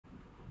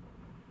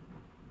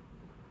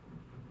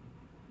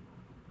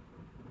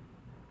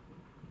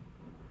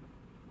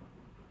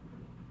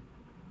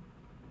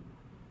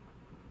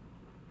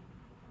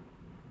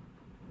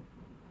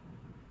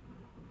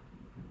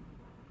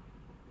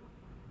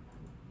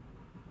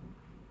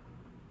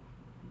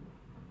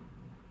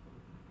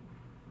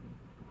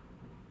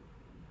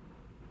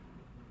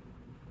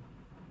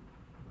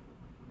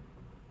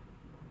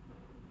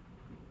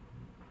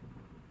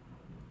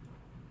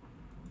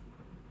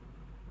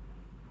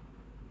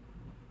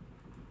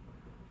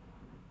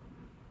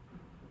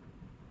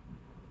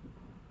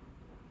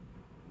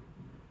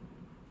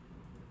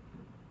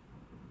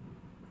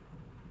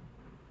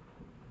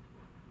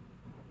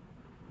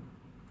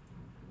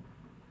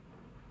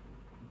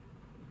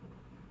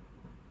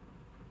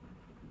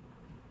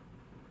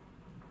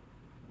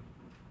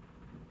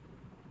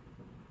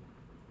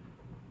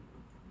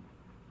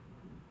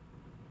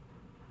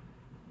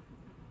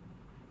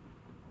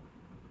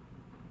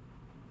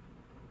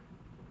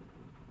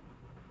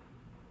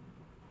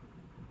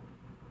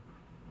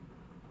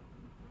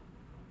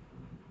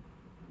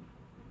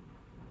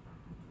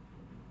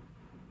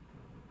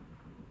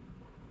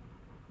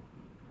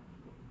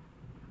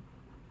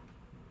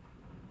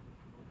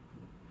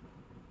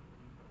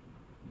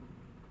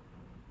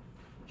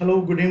Hello,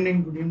 good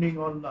evening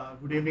all,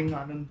 good evening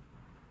Anand.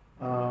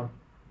 Uh,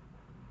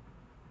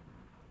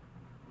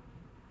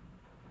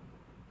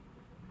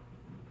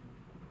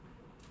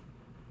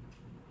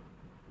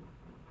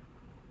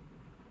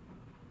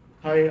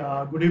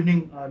 Hi, good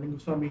evening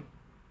Linguswamy.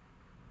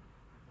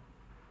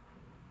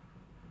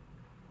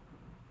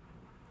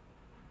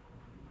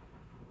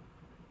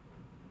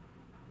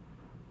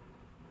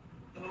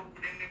 Hello,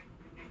 good evening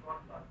all,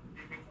 good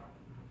evening Anand.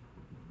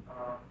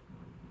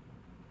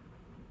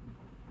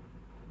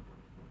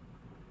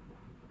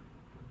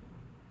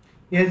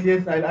 Yes,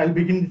 yes, I'll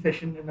begin the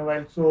session in a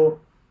while. So,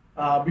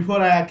 before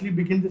I actually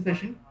begin the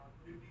session,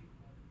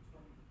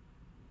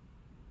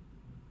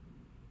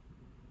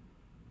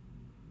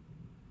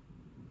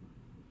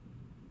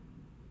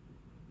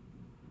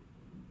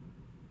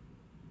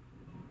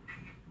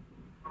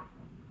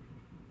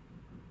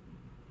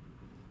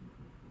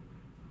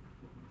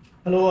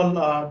 hello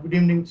all, good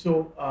evening.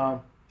 So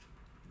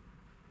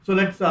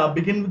let's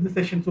begin with the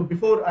session. So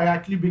before I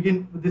actually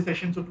begin with the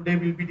session, so today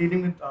we'll be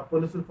dealing with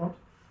policy reforms.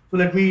 So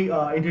let me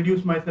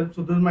introduce myself.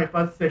 So this is my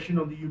first session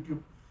on the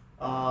YouTube.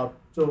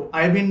 So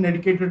I've been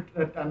educated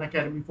at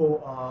Unacademy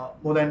for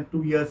more than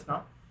 2 years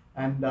now,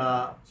 and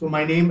so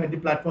my name at the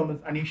platform is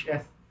Anish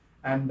S,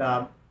 and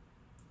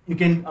you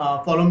can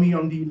follow me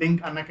on the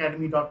link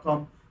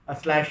unacademy.com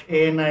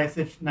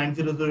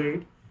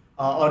 /ANISH9008,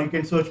 or you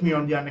can search me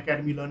on the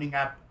Unacademy Learning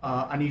app,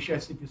 Anish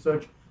S. If you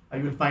search,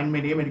 you will find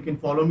my name, and you can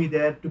follow me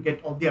there to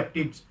get all the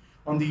updates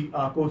on the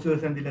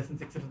courses and the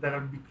lessons, etc., that I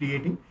will be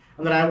creating.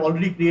 And then I have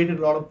already created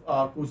a lot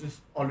of courses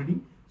already,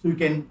 so you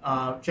can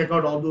check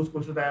out all those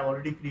courses that I have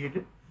already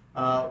created.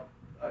 I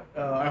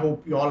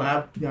hope you all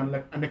have the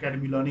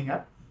Unacademy Learning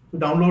app. So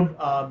download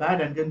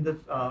that, and then just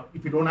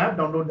if you don't have,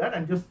 download that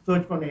and just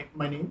search for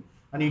my name,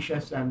 Anish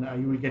S, and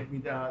you will get me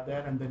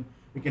there, and then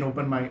you can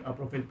open my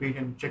profile page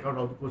and check out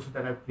all the courses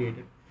that I've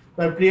created.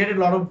 So I've created a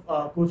lot of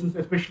courses,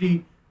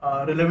 especially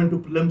relevant to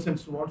prelims and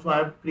so on. So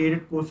I've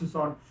created courses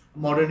on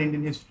modern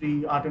Indian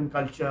history, art and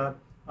culture,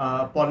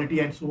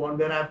 polity, and so on,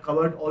 where I've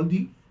covered all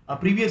the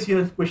previous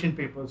year's question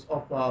papers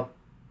of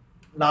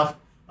last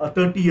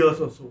 30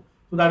 years or so.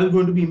 So that is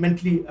going to be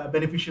immensely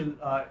beneficial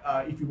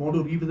if you want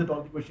to revisit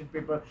all the question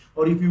paper,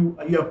 or if you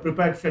have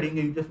prepared studying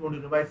and you just want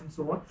to revise and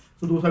so on.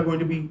 So those are going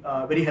to be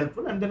very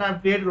helpful. And then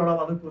I've created a lot of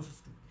other courses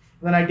too.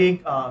 And then I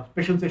take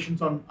special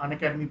sessions on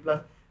Unacademy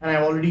Plus, and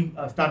I've already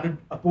started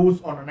a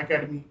course on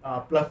Unacademy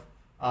Plus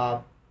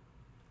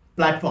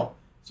platform.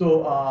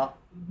 So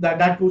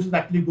that course is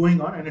actually going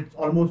on, and it's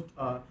almost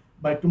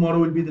by tomorrow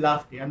will be the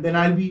last day. And then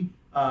I'll be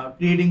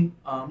creating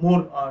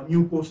more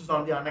new courses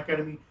on the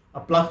Unacademy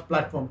Plus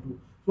platform too.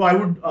 So I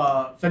would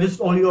suggest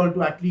all you all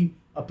to actually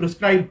go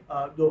subscribe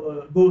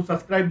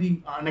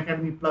the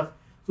Unacademy Plus.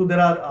 So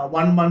there are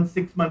 1 month,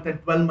 6 month, and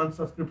 12-month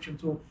subscription.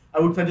 So I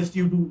would suggest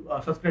you to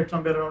subscribe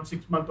somewhere around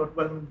 6 months or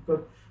 12 months,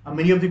 because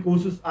many of the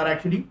courses are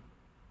actually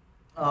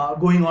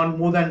going on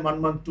more than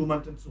 1 month, 2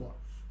 months, and so on.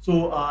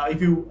 So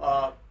if you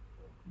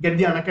get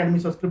the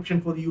Unacademy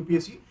subscription for the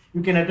UPSC,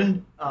 you can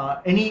attend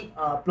any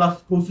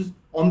plus courses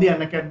on the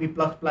Unacademy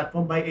Plus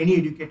platform by any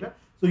educator.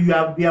 So we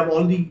have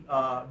all the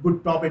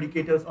good top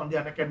educators on the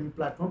Unacademy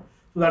platform.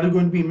 So that is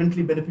going to be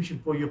immensely beneficial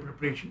for your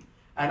preparation.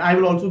 And I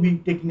will also be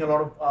taking a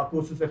lot of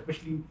courses,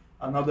 especially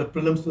now that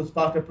prelims is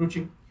fast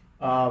approaching.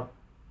 I'll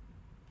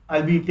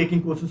be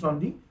taking courses on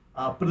the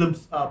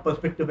prelims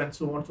perspective and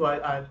so on. So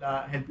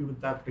I'll help you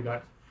with that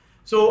regards.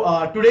 So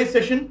today's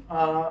session,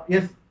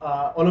 yes,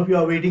 all of you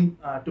are waiting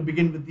to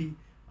begin with the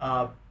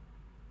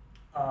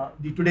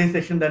today's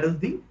session, that is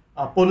the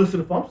policy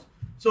reforms.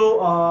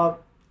 So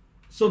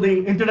so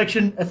the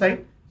introduction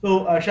aside,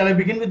 so shall I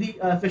begin with the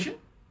session,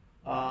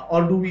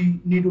 or do we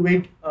need to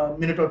wait a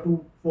minute or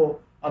two for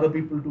other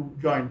people to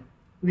join?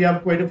 We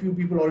have quite a few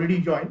people already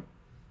joined.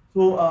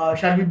 So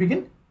shall we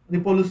begin the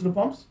policy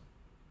reforms?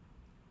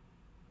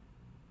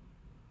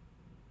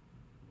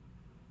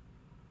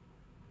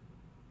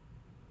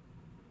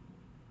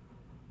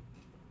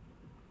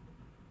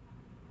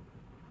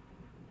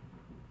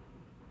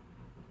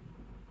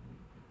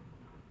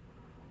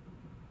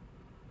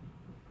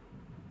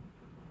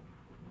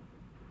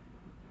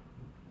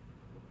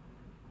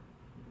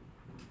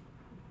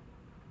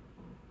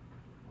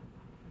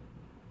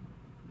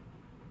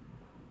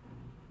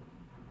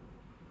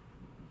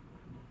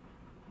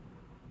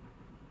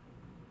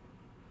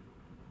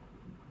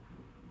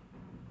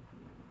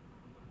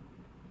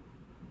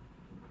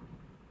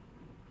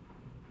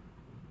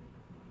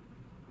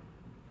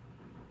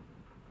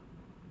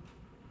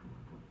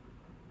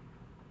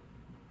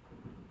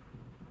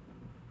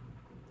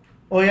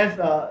 Oh yes.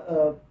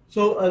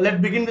 So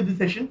let's begin with the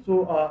session.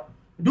 So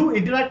do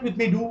interact with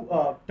me. Do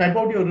type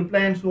out your reply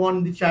and so on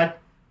in the chat.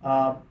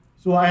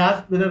 So I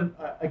asked whether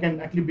I can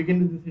actually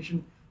begin with the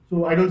session.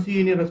 So I don't see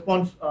any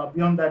response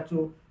beyond that.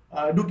 So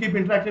do keep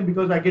interacting,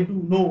 because I get to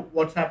know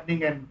what's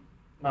happening and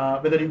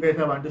whether you guys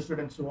have understood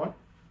and so on.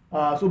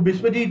 So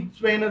Biswajit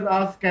Swain has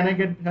asked, can I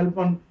get help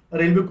on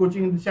railway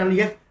coaching in this channel?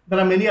 Yes, there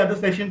are many other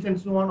sessions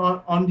and so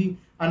on the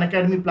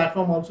Unacademy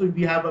platform. Also,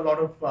 we have a lot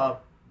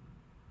of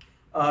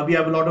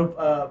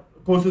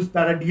courses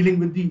that are dealing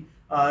with the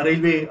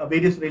railway,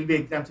 various railway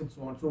exams and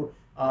so on. So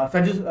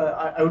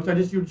I would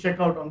suggest you to check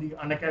out on the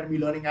Unacademy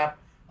Learning app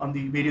on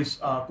the various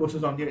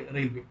courses on the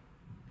railway.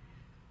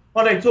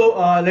 All right, so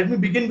let me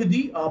begin with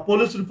the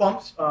police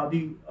reforms,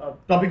 the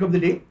topic of the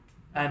day.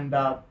 And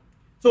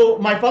so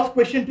my first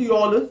question to you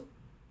all is,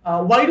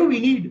 why do we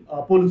need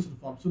police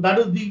reforms? So that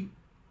is the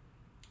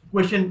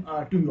question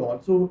to you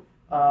all. So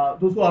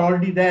those who are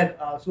already there,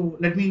 so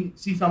let me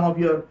see some of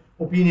your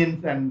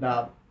opinions and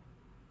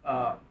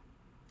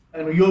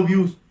your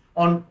views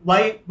on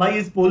why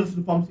is police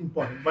reforms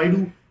important? Why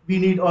do we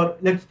need, or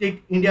let's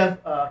take India's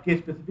case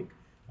specific.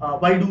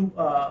 Why do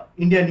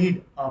India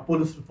need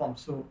police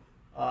reforms? So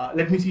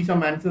let me see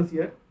some answers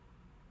here.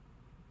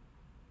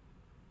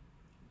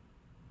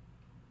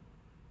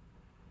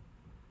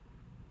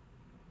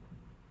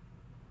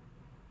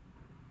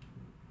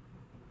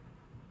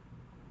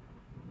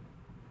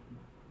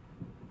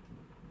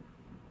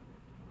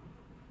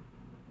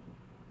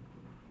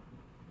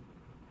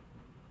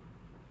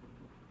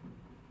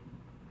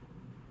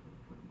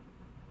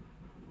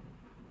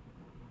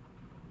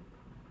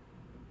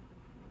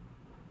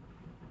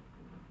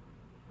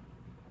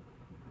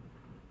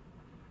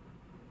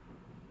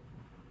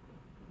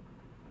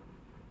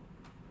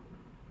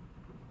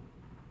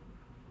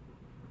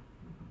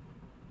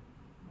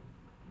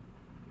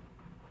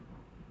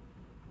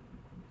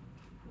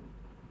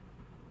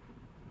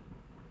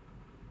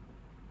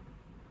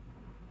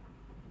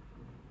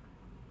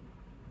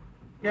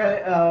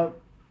 Yeah,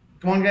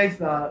 come on, guys.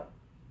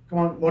 Come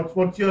on.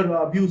 What's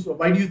your views?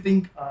 Why do you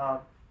think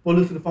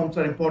police reforms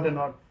are important,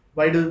 or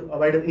why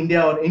does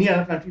India or any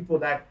other country for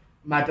that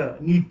matter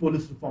need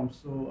police reforms?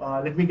 So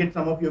let me get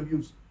some of your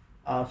views.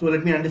 So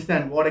let me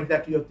understand what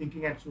exactly you're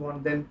thinking and so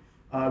on. Then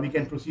we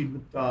can proceed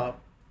with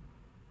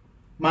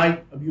my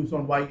views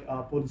on why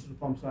police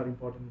reforms are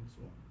important and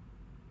so on.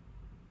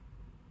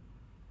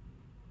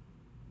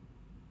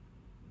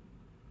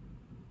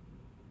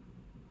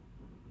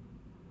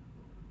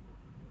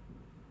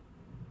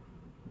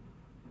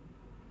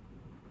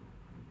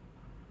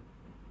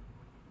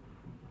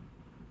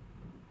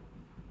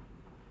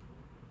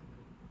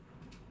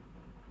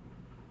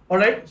 All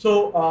right,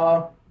 so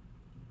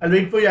I'll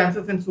wait for your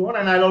answers and so on,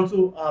 and I'll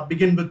also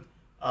begin with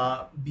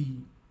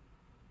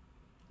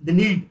the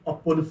need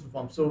of police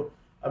reform. So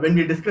when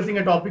we're discussing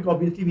a topic,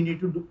 obviously we need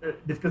to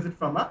discuss it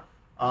from a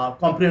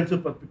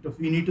comprehensive perspective. So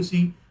we need to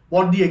see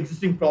what the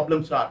existing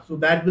problems are. So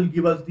that will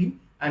give us the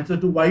answer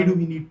to why do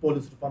we need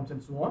police reforms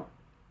and so on.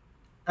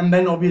 And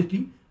then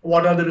obviously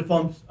what are the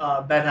reforms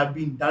that have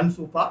been done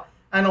so far,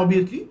 and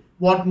obviously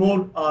what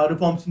more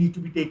reforms need to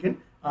be taken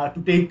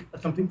to take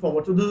something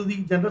forward. So this is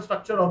the general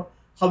structure of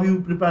how you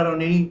prepare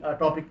on any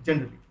topic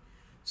generally.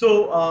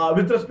 So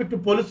with respect to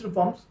police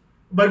reforms,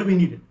 why do we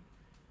need it?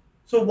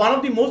 So one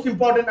of the most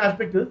important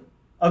aspects is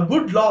a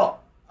good law.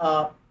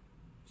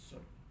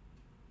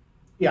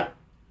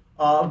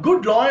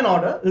 Good law and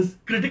order is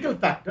critical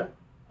factor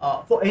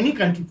for any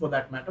country for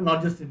that matter,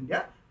 not just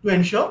India, to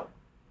ensure.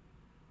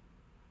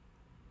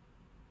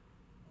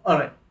 All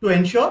right, to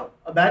ensure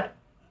that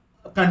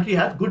a country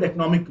has good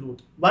economic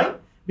growth. Why?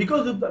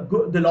 Because if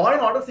the law and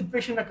order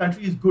situation in a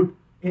country is good,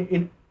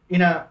 do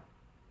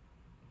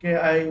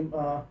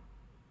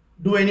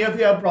any of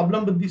you have a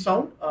problem with the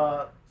sound?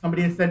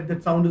 Somebody has said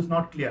that sound is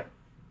not clear.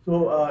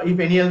 So if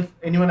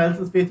anyone else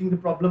is facing the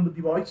problem with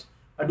the voice,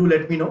 do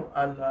let me know.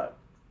 I'll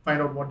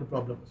find out what the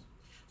problem is.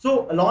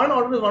 So law and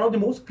order is one of the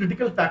most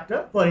critical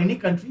factor for any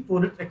country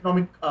for its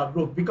economic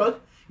growth, because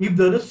if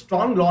there is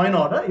strong law and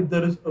order, if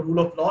there is a rule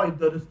of law, if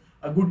there is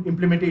a good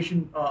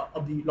implementation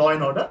of the law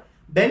and order,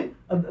 then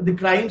the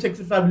crimes,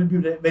 etc., will be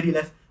very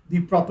less. The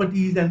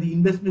properties and the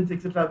investments,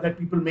 etc., that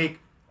people make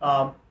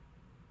will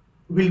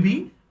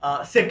be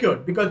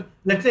secured. Because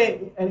let's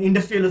say an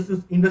industrialist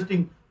is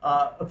investing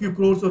a few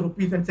crores of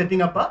rupees and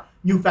setting up a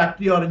new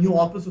factory or a new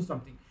office or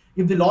something.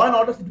 If the law and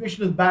order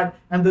situation is bad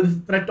and there is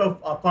a threat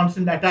of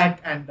constant attack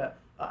and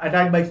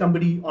attack by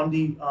somebody on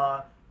the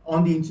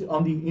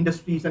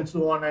industries and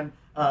so on, and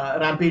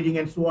rampaging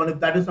and so on, if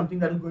that is something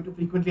that is going to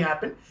frequently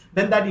happen,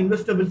 then that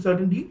investor will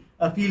certainly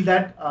feel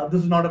that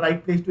this is not a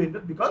right place to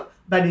invest, because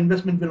that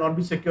investment will not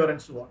be secure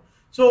and so on.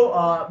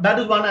 So that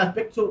is one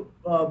aspect. So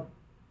all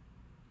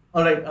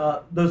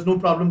right, there's no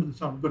problem with the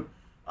sound. Good.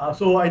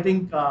 So I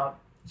think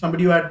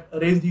somebody who had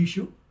raised the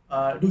issue,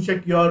 do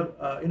check your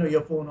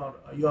your phone or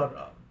your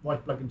voice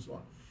plug and so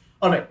on.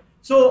 All right.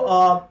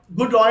 So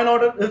good law and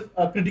order is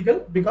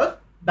critical, because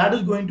that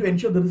is going to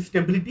ensure there is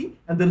stability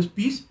and there is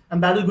peace,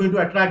 and that is going to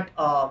attract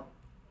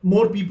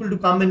more people to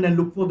come in and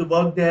look for the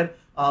work there,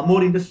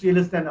 more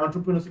industrialists and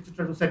entrepreneurs,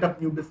 etc., to set up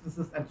new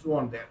businesses and so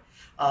on there.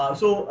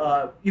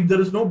 So if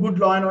there is no good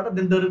law and order,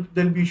 then there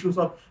will be issues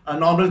of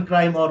normal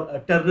crime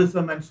or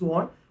terrorism and so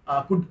on,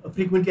 could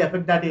frequently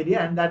affect that area,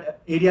 and that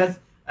area's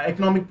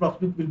economic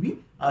prospect will be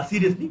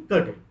seriously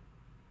curtailed.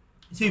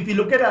 So if you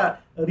look at a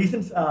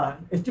recent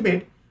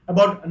estimate,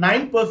 about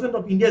 9%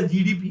 of India's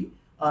GDP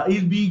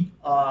is being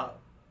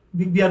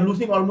we are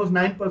losing almost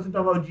 9%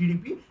 of our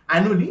GDP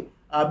annually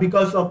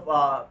because of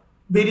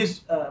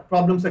various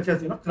problems such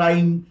as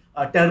crime,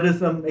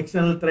 terrorism,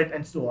 external threat,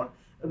 and so on.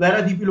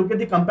 Whereas if you look at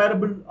the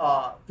comparable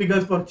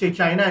figures for, say,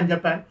 China and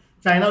Japan,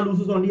 China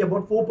loses only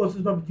about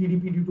 4% of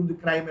GDP due to the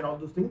crime and all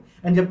those things,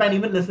 and Japan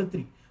even lesser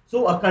 3.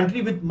 So a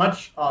country with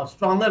much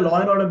stronger law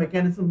and order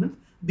mechanism means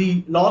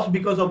the loss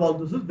because of all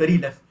this is very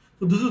less.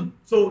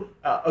 So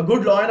a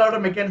good law and order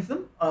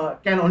mechanism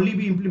can only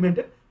be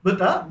implemented with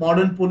a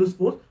modern police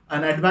force,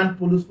 an advanced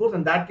police force,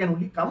 and that can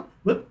only come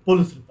with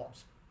police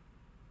reforms.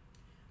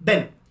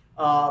 Then,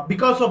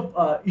 because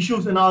of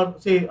issues in our,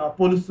 say,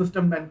 police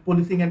system and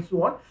policing and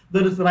so on,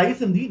 there is a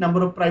rise in the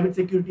number of private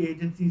security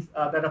agencies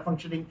that are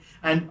functioning,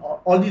 and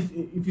all these,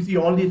 if you see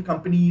all these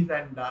companies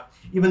and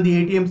even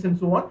the ATMs and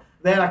so on,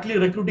 they are actually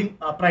recruiting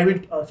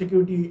private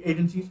security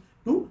agencies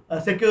to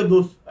secure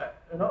those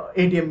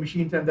ATM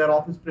machines and their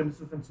office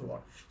premises and so on.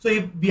 So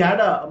if we had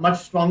a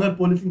much stronger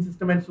policing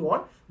system and so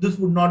on, this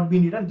would not be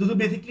needed. This is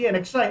basically an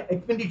extra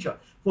expenditure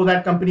for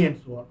that company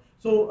and so on.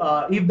 So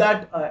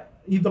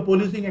if the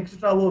policing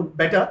etc. were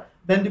better,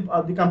 then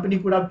the company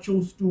could have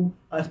choose to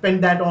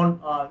spend that on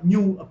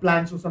new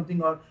plans or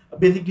something, or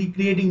basically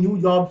creating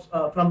new jobs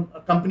from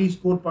a company's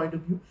core point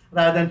of view,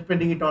 rather than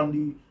spending it on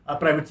the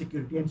private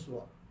security and so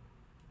on.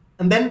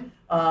 And then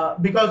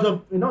because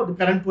of the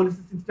current police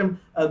system,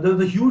 there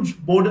is a huge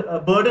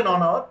burden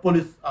on our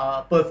police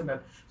personnel.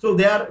 So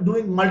they are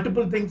doing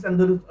multiple things, and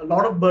there is a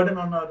lot of burden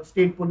on our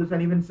state police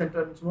and even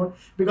center and so on,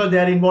 because they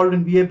are involved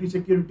in VIP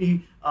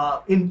security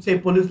in, say,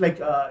 police like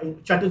in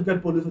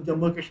Chhattisgarh police or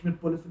Jammu and Kashmir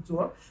police and so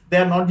on. They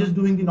are not just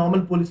doing the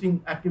normal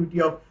policing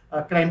activity of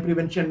crime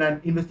prevention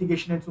and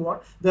investigation and so on.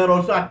 They are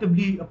also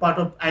actively a part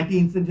of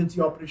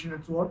anti-insurgency operation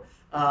and so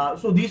on.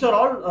 So these are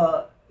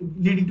all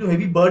leading to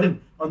heavy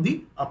burden on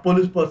the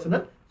police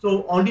personnel.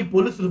 So only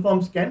police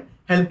reforms can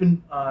help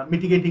in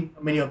mitigating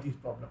many of these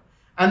problems.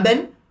 And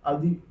then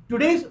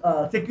today's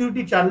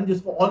security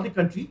challenges for all the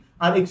countries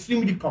are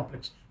extremely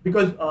complex,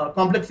 because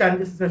complex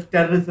challenges such as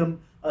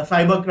terrorism,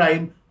 cyber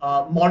crime,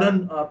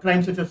 modern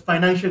crimes such as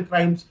financial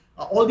crimes,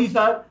 all these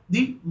are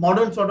the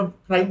modern sort of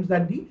crimes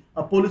that the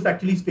police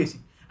actually is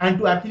facing. And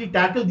to actually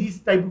tackle these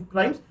type of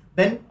crimes,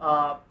 then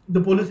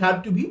the police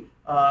have to be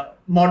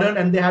modern,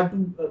 and they have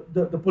to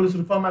the police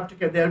reform have to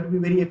they have to be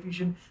very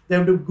efficient. They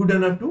have to be good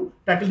enough to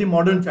tackle the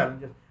modern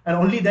challenges, and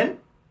only then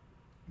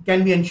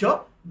can we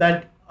ensure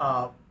that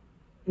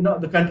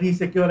the country is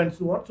secure and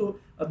so on. So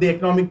the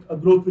economic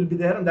growth will be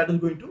there, and that is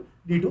going to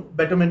lead to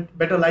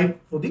better life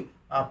for the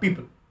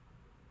people.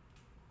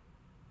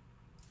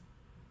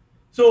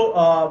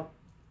 So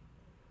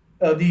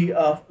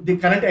the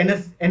current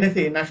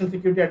NSA, National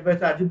Security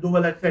Advisor Ajit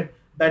Doval, had said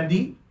that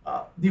the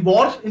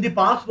wars in the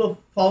past were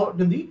fought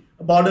in the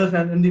borders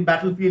and in the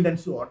battlefield and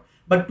so on.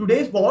 But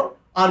today's war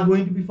are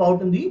going to be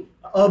fought in the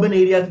urban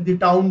areas, in the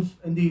towns,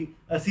 in the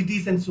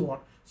cities and so on.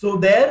 So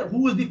there,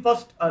 who is the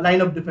first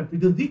line of defense?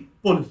 It is the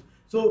police.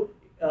 So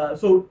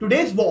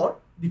today's war,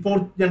 the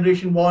fourth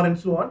generation war and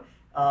so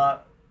on,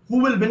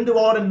 who will win the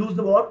war and lose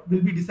the war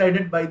will be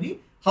decided by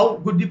how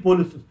good the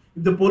police is.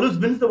 If the police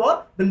wins the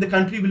war, then the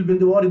country will win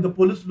the war. If the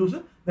police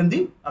loses, then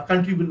the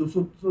country will lose.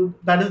 So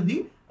that is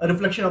the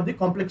reflection of the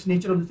complex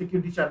nature of the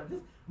security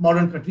challenges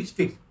modern countries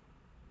face.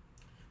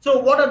 So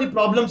what are the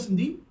problems in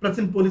the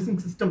present policing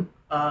system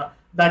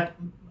that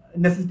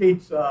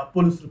necessitates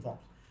police reforms?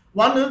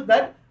 One is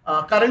that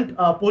current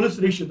police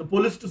ratio, the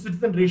police to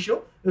citizen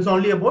ratio, is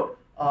only about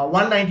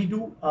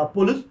 192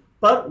 police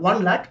per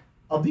 1 lakh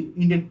of the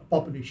Indian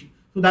population.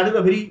 So that is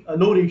a very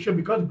low ratio,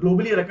 because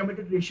globally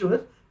recommended ratio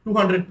is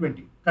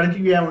 220.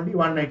 Currently we have only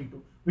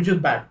 192, which is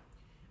bad.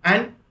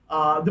 And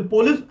the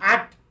Police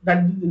Act,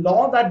 that the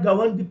law that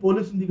governs the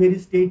police in the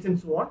various states and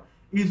so on,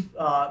 is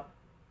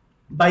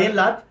by and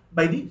large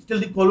still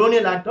the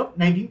Colonial Act of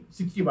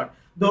 1961.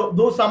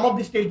 Though some of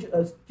the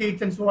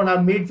states and so on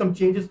have made some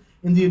changes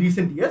in the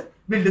recent years.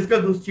 We'll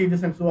discuss those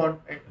changes and so on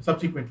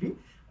subsequently.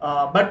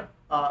 So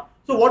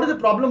what is the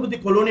problem with the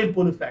Colonial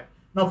Police Act?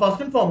 Now,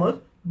 first and foremost,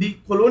 the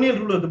colonial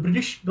ruler, the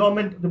British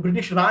government, the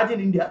British Raj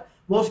in India,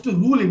 was to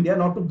rule India,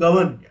 not to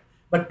govern India.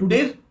 But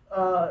today's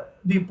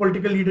the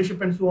political leadership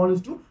and so on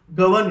is to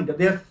govern India.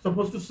 They are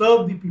supposed to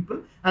serve the people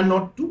and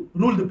not to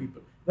rule the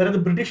people. Whereas the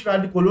British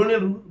Raj, the colonial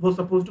rule, was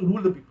supposed to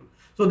rule the people.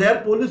 So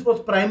their police was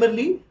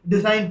primarily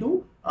designed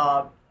to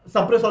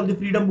suppress all the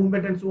freedom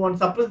movement and so on,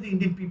 suppress the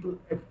Indian people.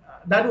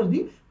 That was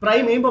the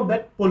prime aim of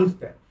that police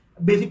there.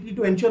 Basically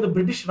to ensure the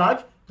British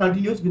Raj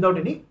continues without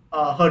any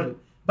hurdle.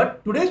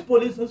 But today's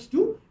police is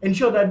to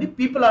ensure that the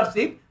people are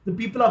safe, the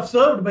people are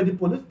served by the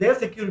police, their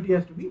security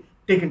has to be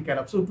taken care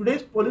of. So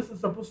today's police is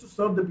supposed to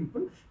serve the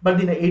people, but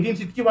in the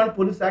 1861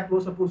 Police Act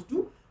was supposed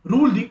to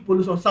rule the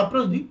police or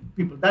suppress the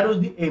people. That was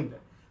the aim there.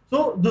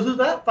 So this is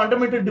a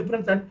fundamental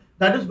difference, and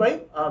that is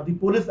why the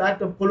Police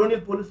Act of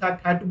Colonial Police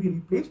Act had to be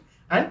replaced,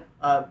 and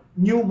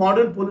new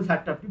modern Police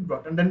Act had to be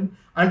brought. And then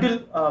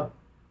until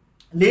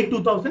late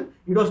 2000,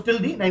 it was still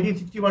the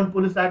 1961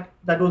 Police Act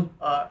that was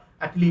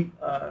actually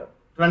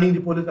running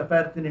the police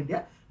affairs in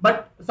India.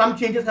 But some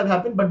changes have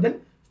happened, but then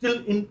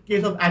still in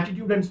case of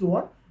attitude and so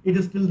on, it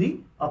is still the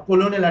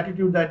colonial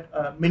attitude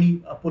that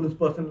many police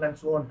personnel and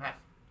so on has.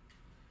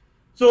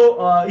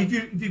 So if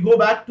you go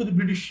back to the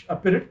British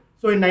period,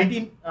 so in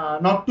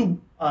 1902,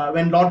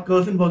 when Lord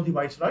Curzon was the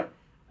viceroy,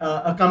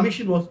 a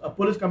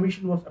police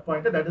commission was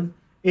appointed, that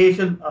is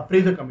AHL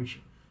Fraser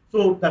Commission.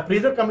 So the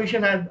Fraser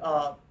Commission had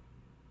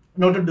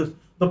noted this: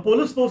 the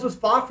police force is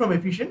far from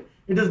efficient.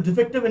 It is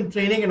defective in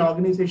training and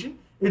organization.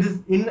 It is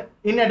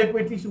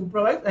inadequately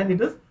supervised, and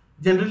it is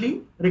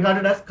generally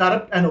regarded as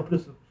corrupt and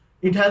oppressive.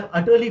 It has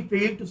utterly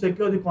failed to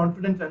secure the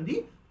confidence and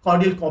the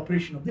cordial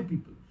cooperation of the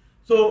people.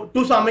 So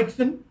to some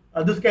extent,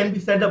 this can be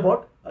said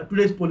about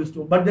today's police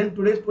too. But then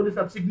today's police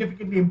have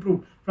significantly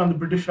improved from the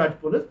British Raj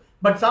police.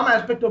 But some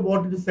aspect of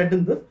what it is said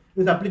in this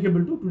is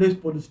applicable to today's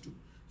police too.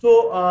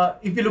 So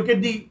if you look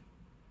at the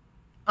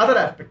other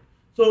aspect,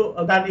 so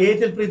that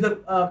AHL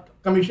Fraser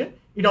Commission,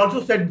 it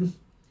also said this: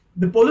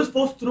 the police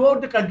force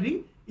throughout the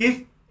country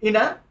is in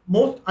a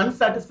most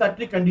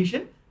unsatisfactory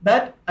condition,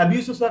 that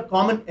abuses are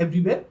common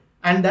everywhere,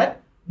 and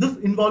that this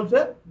involves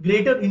a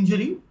greater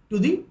injury to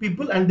the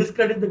people and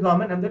discredit the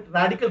government, and that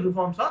radical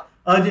reforms are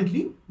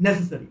urgently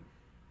necessary.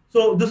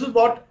 So this is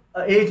what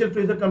AHL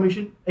Fraser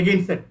Commission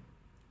again said.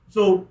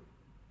 So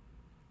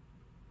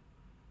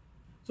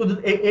the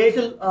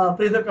AHL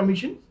Fraser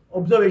Commission's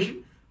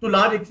observation to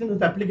large extent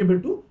is applicable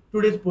to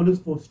today's police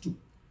force too.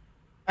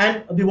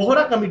 And the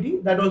Vohra committee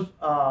that was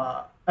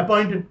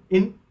appointed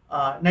in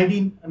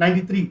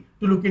 1993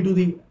 to look into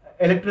the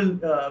electoral,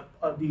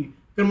 the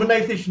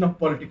criminalization of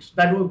politics,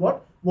 that was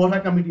what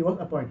Vohra committee was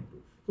appointed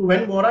to. So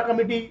when Vohra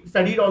committee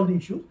studied all the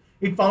issues,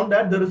 it found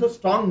that there is a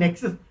strong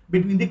nexus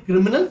between the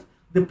criminals,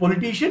 the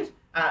politicians,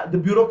 the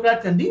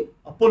bureaucrats, and the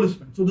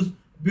policemen. So this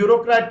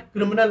bureaucrat,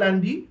 criminal,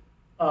 and the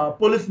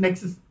police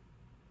nexus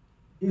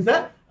is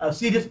a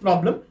serious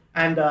problem,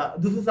 and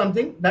this is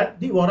something that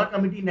the Vohra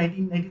committee in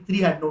 1993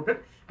 had noted,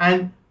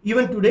 and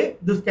even today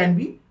this can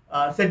be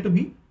said to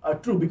be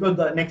true, because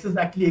the nexus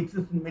actually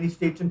exists in many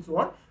states and so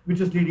on, which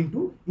is leading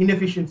to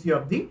inefficiency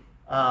of the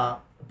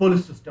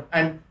police system,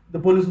 and the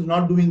police is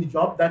not doing the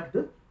job that it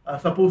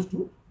is supposed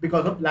to,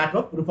 because of lack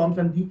of reforms,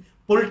 and the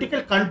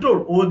political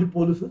control over the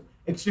police is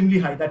extremely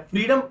high. That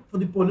freedom for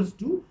the police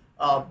to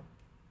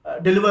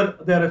deliver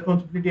their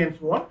responsibility and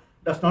so on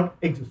does not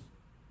exist.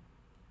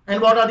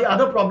 And what are the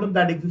other problems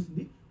that exist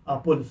in the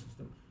police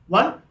system?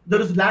 One,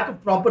 there is lack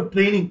of proper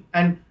training,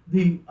 and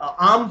the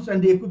arms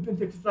and the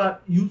equipment etc.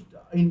 used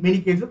in many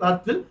cases are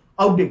still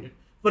outdated.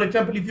 For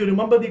example, if you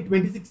remember the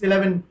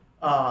 26/11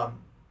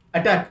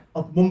 attack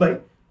of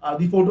Mumbai,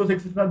 the photos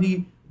etc.,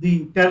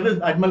 the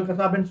terrorists Ajmal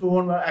Kasab and so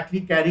on were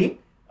actually carrying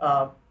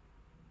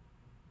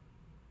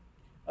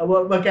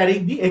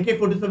the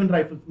AK-47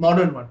 rifles,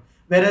 modern one,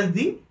 whereas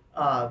the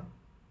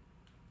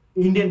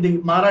the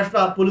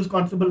Maharashtra police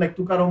constable like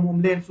Tukaram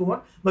Umle and so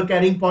on were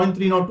carrying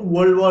 .302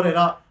 World War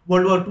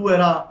II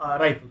era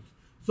rifles.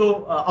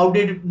 So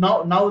outdated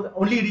now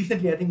only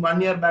recently, I think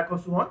 1 year back or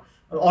so on,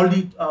 all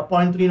the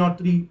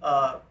 .303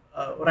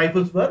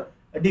 rifles were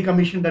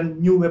decommissioned and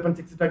new weapons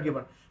etc.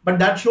 given. But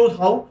that shows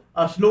how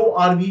slow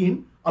are we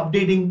in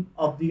updating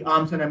of the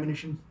arms and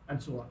ammunition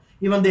and so on.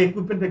 Even the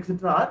equipment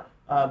etc.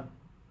 are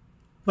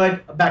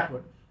quite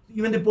backward.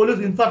 Even the police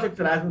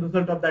infrastructure as a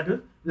result of that is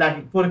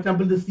lagging. For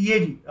example, the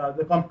CAG,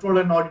 the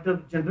Comptroller and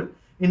Auditor General,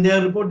 in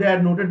their report they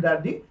had noted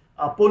that the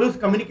police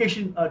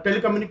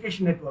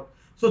telecommunication network.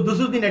 So this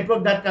is the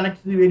network that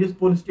connects the various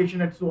police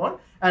stations and so on,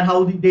 and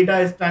how the data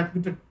is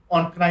transmitted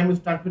on crime is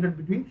transmitted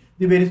between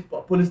the various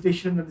police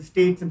stations and the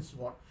states and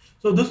so on.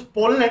 So this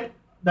Polnet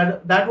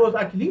that was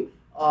actually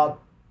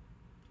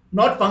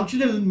not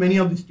functional in many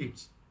of the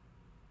states.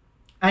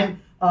 And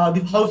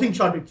the housing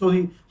shortage, so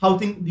the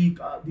housing, the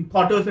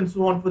quarters and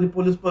so on for the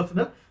police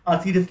personnel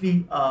are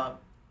seriously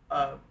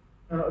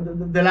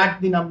they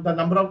lack the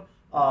number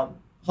of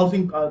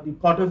housing, the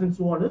quarters and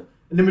so on is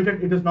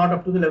limited. It is not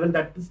up to the level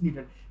that is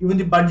needed. Even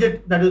the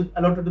budget that is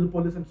allotted to the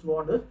police and so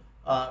on is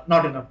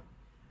not enough.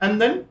 And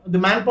then the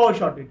manpower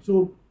shortage.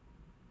 So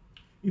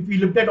if we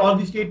looked at all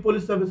the state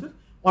police services,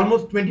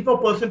 almost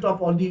 24%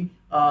 of all the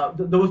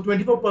there was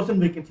 24%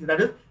 vacancies.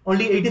 That is,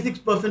 only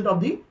 86% of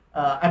the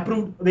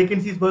approved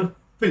vacancies were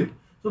filled.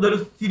 So there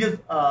is serious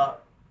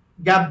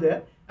gap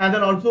there. And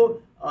then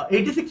also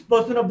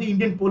 86% of the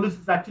Indian police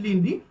is actually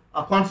in the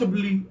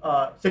constabulary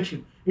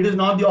section. It is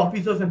not the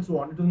officers and so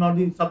on. It is not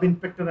the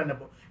sub-inspector and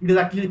above. It is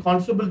actually the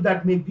constables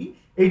that make the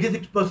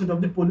 86%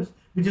 of the police,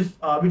 which is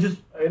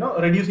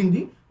reducing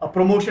the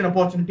promotion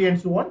opportunity and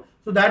so on.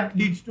 So that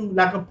leads to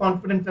lack of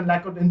confidence and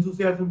lack of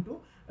enthusiasm to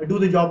do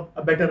the job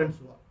better and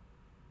so on.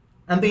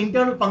 And the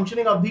internal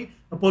functioning of the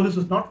police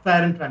is not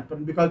fair and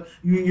transparent, because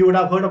you would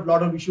have heard of a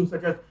lot of issues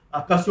such as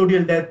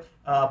custodial death,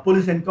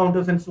 police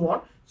encounters and so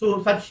on.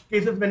 So such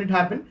cases, when it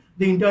happened,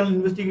 the internal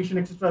investigation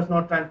etc. is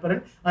not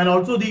transparent, and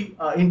also the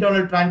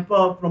internal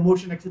transfer,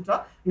 promotion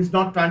etc. is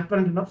not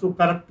transparent enough. So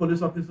corrupt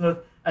police officers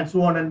and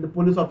so on, and the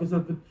police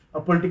officers with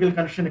a political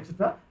connection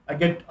etc.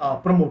 Get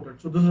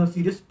promoted. So this is a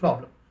serious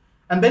problem.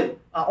 And then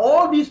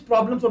all these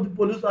problems of the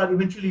police are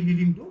eventually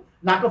leading to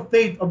lack of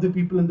faith of the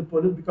people in the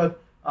police, because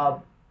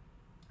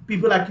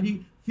people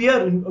actually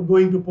fear in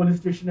going to police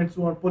station and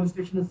so on. Police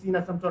station is seen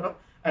as some sort of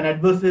an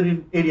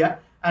adversarial area,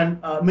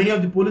 and many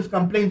of the police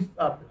complaints,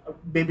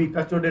 maybe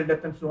custodial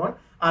death and so on,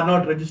 are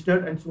not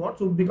registered and so on.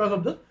 So because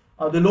of this,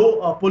 the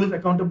low police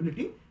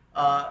accountability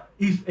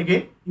is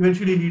again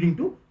eventually leading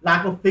to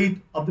lack of faith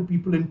of the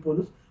people in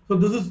police. So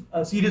this is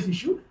a serious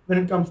issue when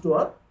it comes to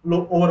our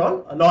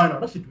overall law and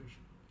order situation.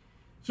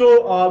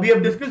 So we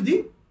have discussed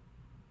the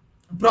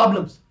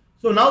problems.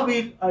 So now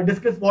we'll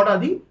discuss what are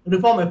the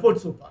reform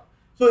efforts so far.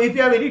 So if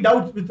you have any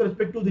doubts with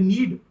respect to the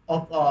need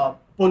of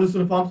police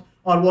reforms,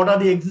 or what are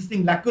the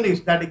existing lacunae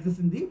that exist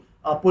in the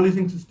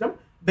policing system,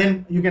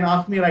 then you can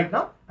ask me right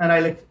now and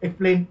I'll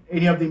explain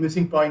any of the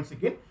missing points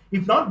again.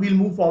 If not, we'll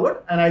move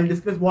forward and I'll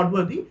discuss what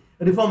were the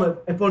reform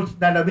efforts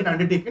that have been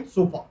undertaken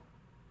so far.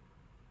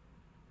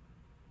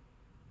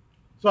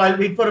 So I'll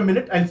wait for a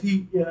minute. I'll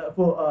see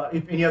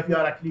if any of you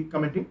are actually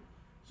commenting.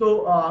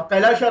 So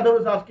Kailash Yadav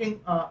is asking,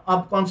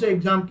 आप कौन से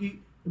exam की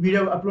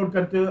video upload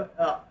करते हो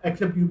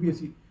accept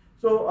UPSC?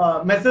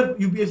 सो मैं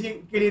सिर्फ UPSC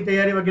के लिए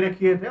तैयारी वगैरह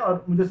किए थे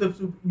और मुझे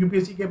सिर्फ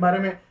यूपीएससी के बारे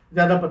में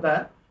ज़्यादा पता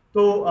है,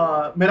 तो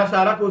मेरा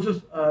सारा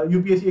कोर्सेस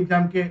यूपीएससी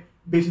एग्जाम के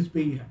बेसिस पे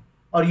ही है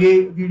और ये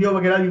वीडियो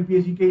वगैरह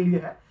यूपीएससी के लिए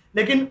है.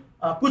 लेकिन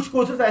कुछ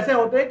कोर्सेस ऐसे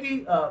होते हैं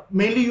कि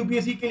मेनली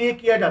यूपीएससी के लिए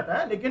किया जाता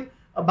है, लेकिन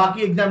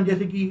बाकी एग्जाम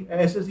जैसे कि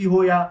एसएससी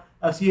हो या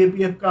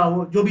सीएपीएफ का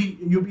हो, जो भी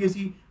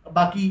यूपीएससी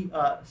बाकी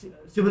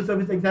सिविल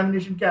सर्विस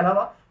एग्जामिनेशन के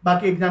अलावा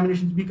बाकी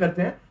एग्जामिनेशन भी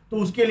करते हैं, तो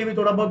उसके लिए भी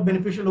थोड़ा बहुत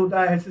बेनिफिशियल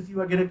होता है, एसएससी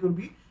वगैरह को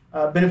भी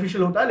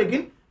बेनिफिशियल होता है.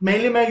 लेकिन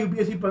मेनली मैं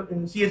यूपीएससी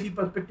सीएससी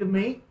पर्सपेक्टिव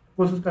में ही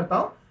कोशिश करता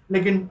हूँ,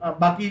 लेकिन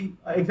बाकी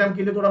एग्जाम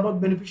के लिए थोड़ा बहुत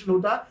बेनिफिशियल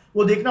होता है.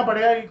 वो देखना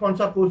पड़ेगा कि कौन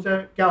सा कोर्स है,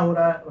 क्या हो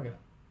रहा है वगैरह.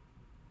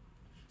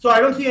 So I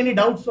don't see any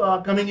doubts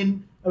coming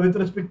in with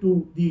respect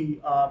to the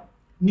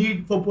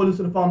need for police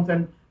reforms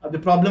and the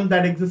problem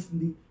that exists in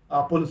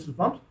the police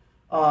reforms.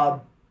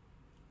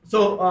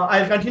 So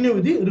I'll continue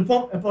with the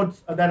reform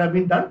efforts that have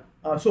been done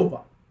so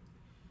far.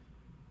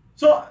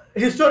 So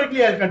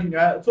historically, I'll continue.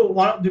 So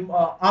one of the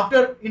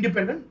after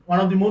independence, one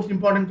of the most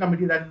important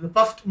committee, that is the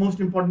first most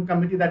important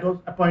committee that was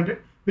appointed,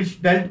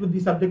 which dealt with the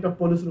subject of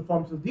police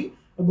reforms, is the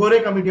Gore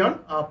Committee on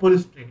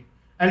Police Training,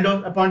 and it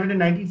was appointed in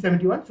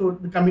 1971. So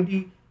the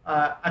committee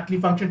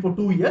actually functioned for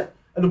 2 years,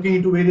 looking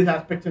into various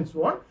aspects and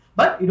so on.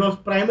 But it was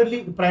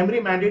primarily, the primary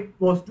mandate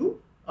was to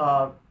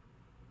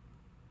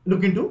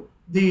look into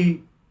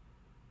the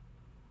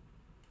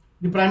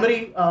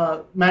primary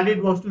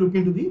mandate was to look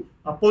into the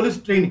police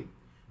training.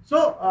 So,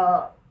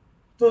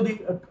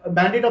 the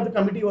mandate of the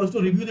committee was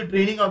to review the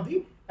training of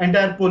the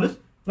entire police,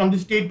 from the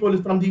state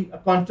police, from the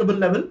constable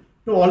level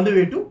to all the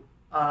way to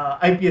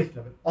IPS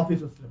level,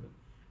 officers level.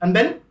 And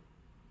then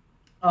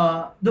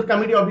the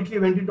committee obviously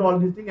went into all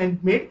these things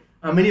and made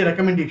many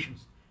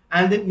recommendations.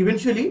 And then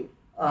eventually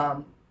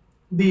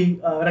the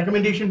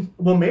recommendations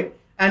were made,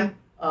 and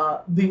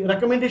the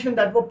recommendation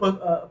that were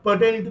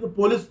pertaining to the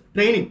police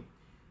training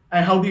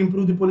and how to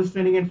improve the police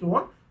training and so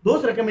on,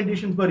 those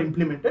recommendations were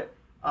implemented.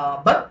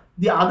 But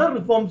the other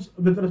reforms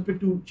with respect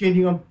to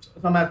changing of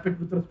some aspect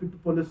with respect to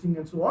policing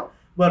and so on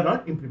were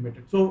not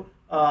implemented. So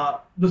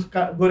this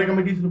Gore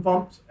Committee's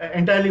reforms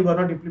entirely were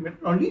not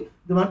implemented. Only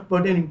the ones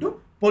pertaining to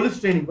police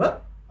training were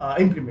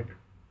implemented.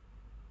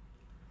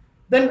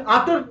 Then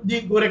after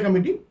the Gore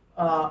Committee,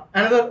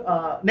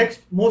 another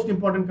next most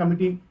important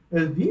committee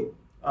is the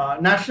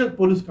National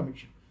Police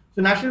Commission.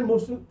 So National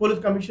Police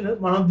Commission is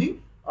one of the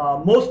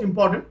most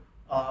important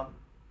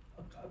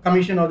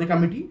commission or the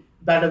committee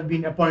that has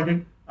been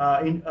appointed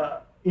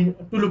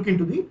to look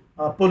into the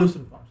police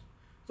reforms.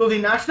 So the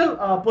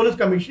National Police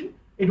Commission,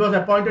 it was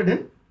appointed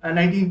in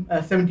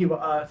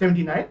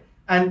 1979,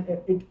 and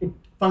it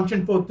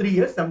functioned for 3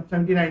 years,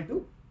 79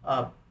 to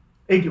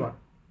 81.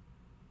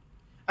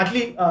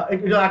 Actually,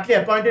 it was actually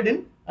appointed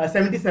in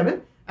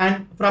 77,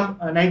 and from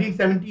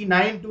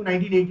 1979 to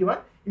 1981,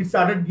 it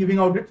started giving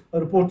out its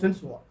reports and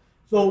so on.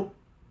 So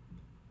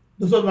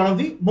this was one of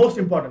the most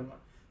important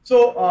ones.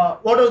 So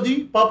what was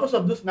the purpose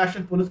of this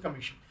National Police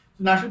Commission?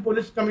 So National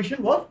Police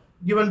Commission was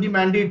given the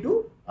mandate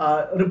to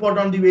report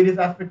on the various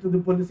aspects of the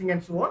policing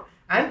and so on,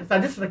 and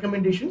suggest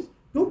recommendations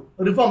to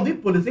reform the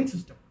policing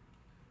system.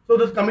 So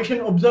this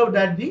commission observed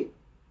that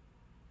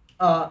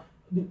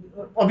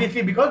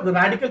obviously because the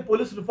radical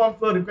police reforms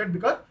were required,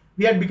 because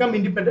we had become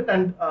independent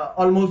and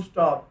almost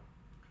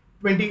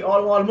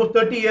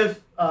 30 years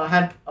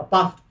had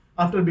passed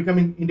after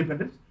becoming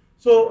independent.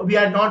 So we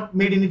had not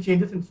made any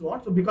changes and so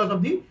on. So because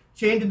of the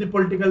change in the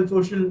political,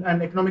 social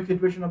and economic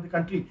situation of the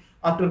country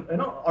after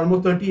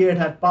almost 30 years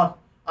had passed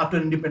after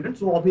independence,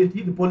 so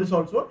obviously the police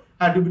also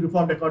had to be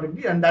reformed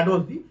accordingly, and that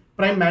was the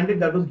prime mandate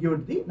that was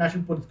given to the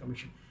National Police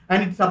Commission.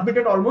 And it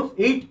submitted almost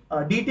 8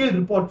 detailed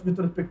reports with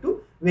respect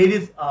to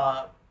various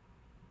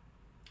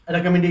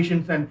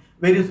recommendations and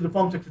various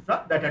reforms,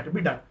 etc., that had to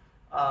be done.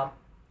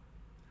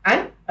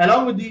 And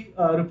along with the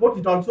reports,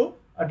 it also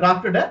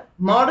drafted a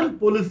Model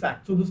Police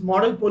Act. So this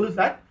Model Police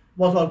Act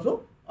was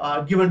also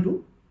given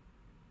to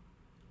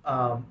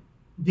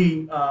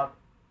the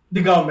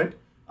government.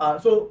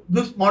 So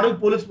this Model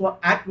Police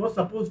Act was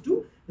supposed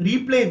to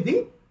replace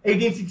the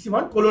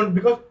 1861 colonial,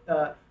 because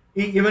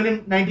even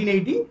in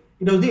 1980,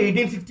 it was the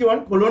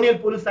 1861 Colonial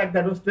Police Act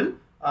that was still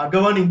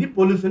governing the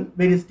police in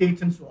various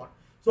states and so on.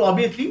 So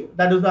obviously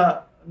that's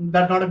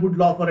not a good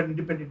law for an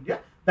independent India.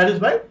 That is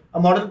why a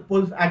Model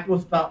Police Act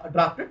was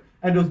drafted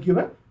and was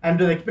given, and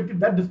it was expected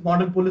that this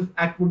Model Police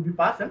Act would be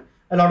passed and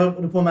a lot of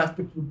reform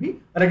aspects would be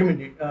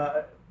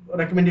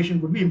recommendation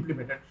would be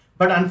implemented.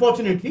 But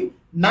unfortunately,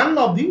 none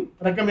of the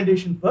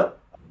recommendations were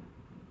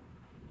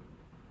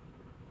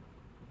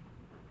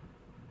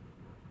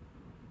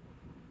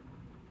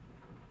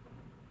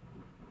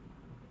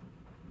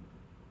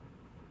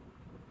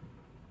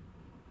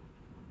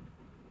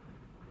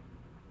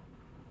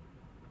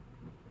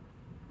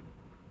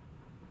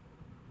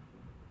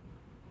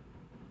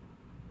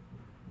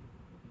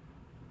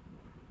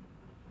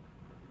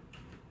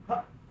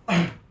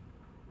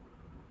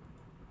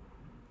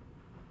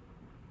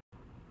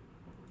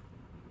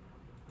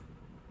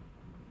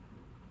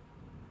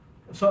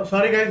so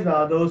sorry guys,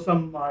 there was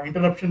some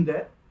interruption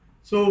there.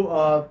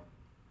 So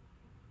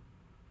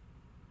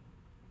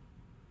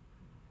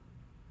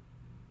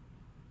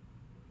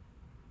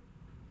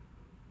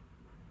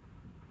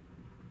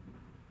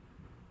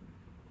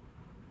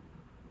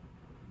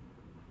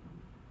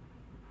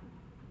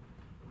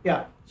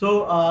yeah,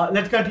 so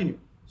let's continue.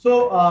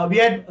 So we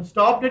had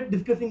stopped at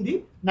discussing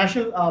the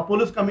National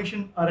Police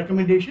Commission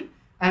recommendation,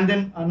 and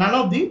then none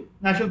of the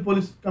National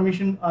Police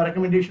Commission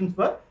recommendations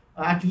were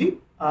actually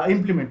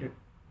implemented.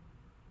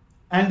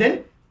 And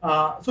then,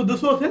 so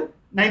this was in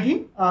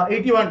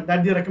 1981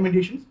 that the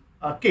recommendations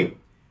came.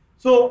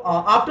 So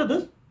after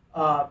this,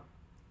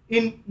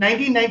 in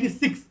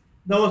 1996,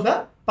 there was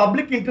a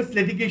public interest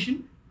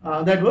litigation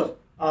that was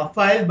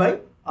filed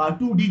by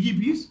two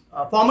DGPs,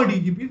 former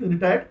DGPs,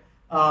 retired,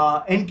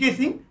 N.K.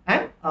 Singh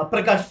and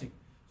Prakash Singh.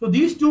 So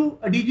these two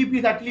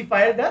DGPs actually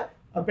filed a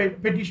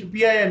petition,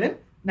 PIL, in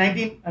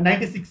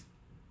 1996.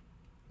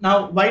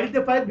 Now, why did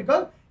they file?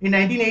 Because in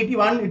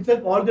 1981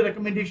 itself, all the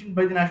recommendations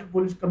by the National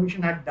Police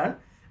Commission had done,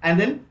 and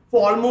then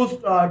for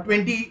almost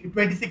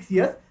 26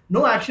 years,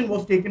 no action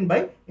was taken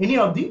by any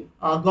of the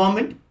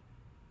government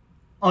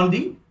on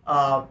the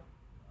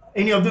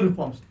any of the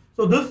reforms.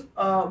 So this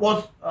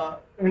was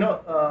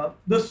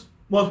this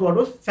was what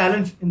was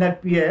challenged in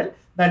that PIL,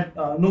 that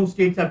no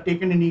states have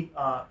taken any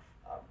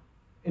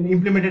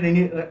implemented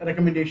any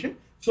recommendation.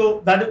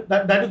 So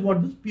that is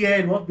what this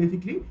PIL was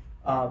basically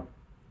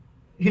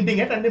hinting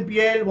at, and then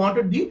PIL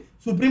wanted the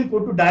Supreme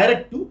Court to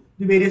direct to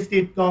the various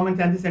state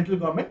governments and the central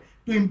government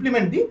to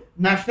implement the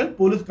National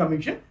Police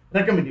Commission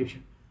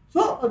recommendation.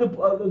 So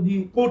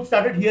the court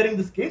started hearing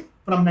this case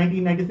from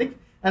 1996,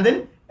 and then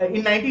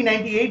in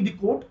 1998 the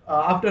court,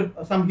 after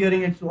some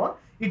hearing and so on,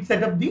 it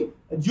set up the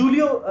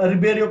Julio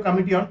Ribeiro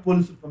Committee on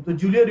Police Reform. So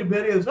Julio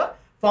Ribeiro is a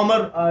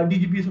former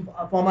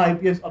DGP, former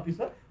IPS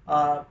officer.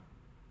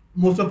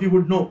 Most of you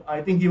would know.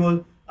 I think he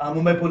was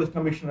Mumbai Police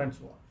Commissioner and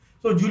so on.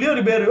 So Julio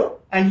Ribeiro,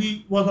 and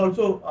he was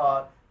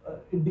also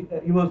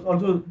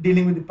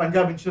dealing with the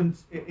Punjab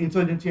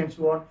insurgency and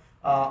so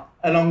on,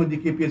 along with the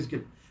KPS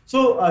Gill.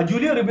 So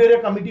Julio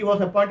Ribeiro Committee was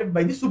appointed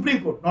by the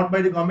Supreme Court, not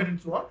by the government and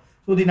so on.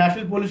 So the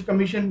National Police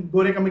Commission,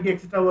 Gore Committee,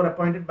 etc. were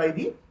appointed by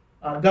the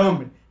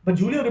government. But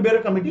Julio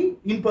Ribeiro Committee,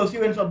 in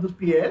pursuance of this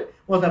PIL,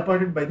 was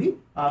appointed by the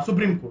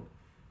Supreme Court.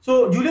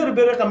 So Julio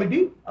Ribeiro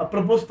Committee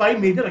proposed 5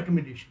 major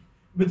recommendations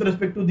with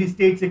respect to the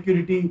state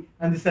security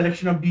and the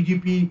selection of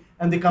DGP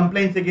and the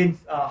complaints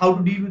against, how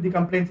to deal with the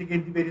complaints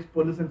against the various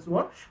police and so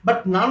on.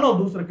 But none of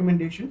those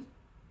recommendations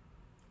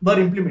were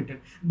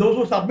implemented. Those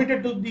were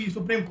submitted to the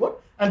Supreme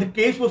Court, and the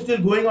case was still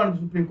going on in the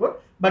Supreme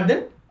Court, but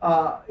then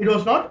it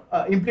was not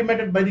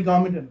implemented by the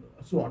government and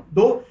so on.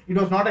 Though it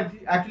was not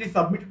actually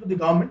submitted to the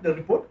government, the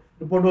report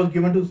was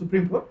given to the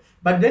Supreme Court,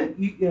 but then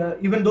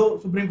even though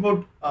Supreme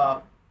Court,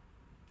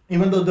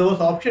 even though there was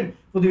option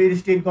for the various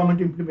state government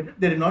to implement it,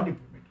 they did not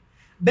implement it.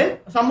 Then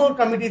some more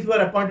committees were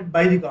appointed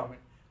by the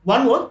government.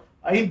 One was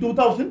in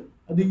 2000,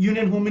 the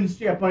Union Home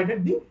Ministry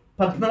appointed the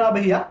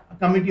Padmanabhaiah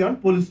Committee on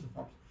Police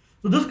Reforms.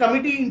 So this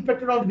committee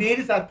inspected on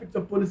various aspects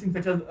of policing,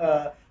 such as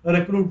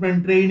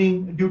recruitment,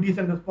 training, duties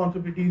and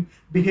responsibilities,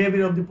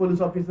 behavior of the police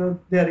officers,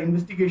 their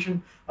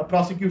investigation,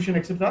 prosecution,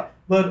 etc.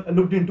 were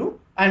looked into,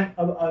 and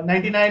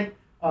 99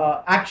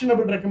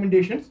 actionable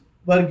recommendations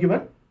were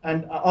given,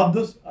 and of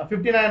this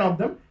 59 of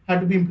them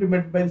had to be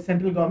implemented by the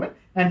central government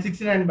and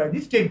 69 by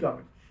the state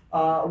government.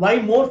 Why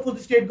more for the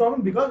state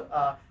government? Because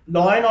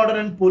law and order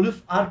and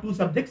police are two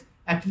subjects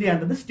actually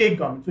under the state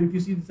government. So if you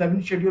see the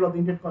 7th schedule of the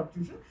Indian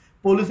Constitution,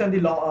 police and the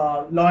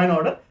law and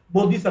order,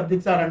 both these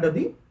subjects are under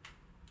the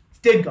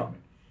state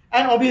government.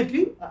 And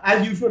obviously,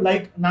 as usual,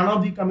 like none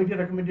of the committee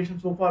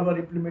recommendations so far were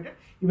implemented,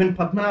 even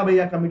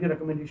Padmanabhaiah committee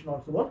recommendation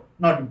also was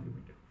not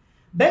implemented.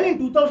 Then in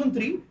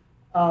 2003,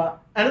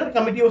 another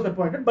committee was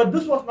appointed, but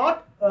this was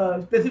not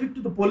specific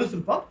to the police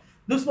reform.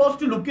 This was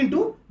to look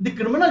into the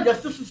criminal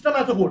justice system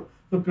as a whole.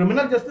 So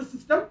criminal justice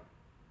system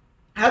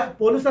has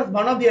police as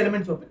one of the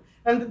elements of it,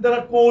 and there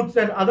are courts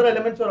and other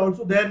elements are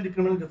also there in the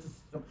criminal justice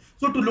system.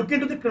 So to look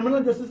into the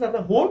criminal justice as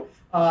a whole,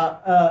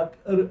 a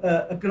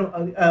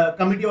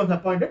committee was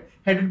appointed,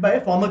 headed by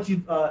a former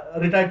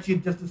retired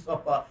Chief Justice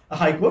of a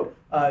High Court,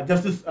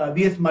 Justice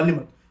V.S.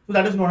 Mallimath. So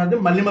that is known as the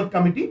Mallimath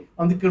Committee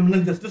on the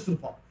Criminal Justice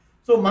Reform.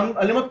 So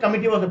Mallimath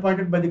Committee was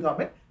appointed by the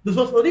government. This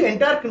was for the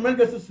entire criminal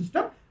justice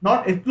system,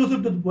 not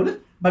exclusive to the police.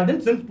 But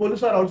then since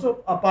police are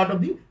also a part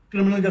of the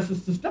criminal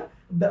justice system,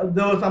 there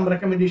were some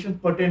recommendations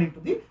pertaining to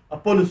the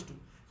police too.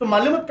 So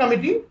Mallimath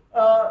Committee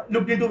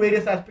looked into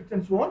various aspects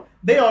and so on.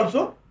 They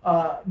also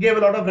gave a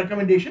lot of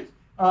recommendations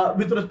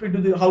with respect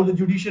to how the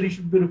judiciary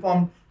should be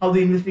reformed, how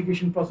the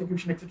investigation,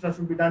 prosecution, etc.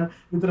 should be done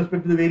with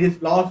respect to the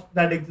various laws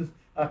that exist,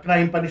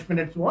 crime, punishment,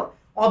 and so on.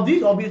 Of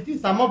these, obviously,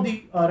 some of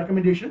the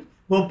recommendations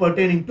were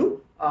pertaining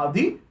to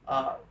the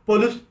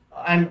police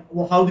and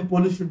how the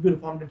police should be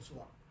reformed and so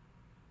on.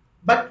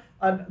 But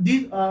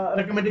these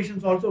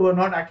recommendations also were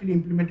not actually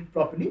implemented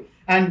properly.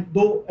 And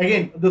though,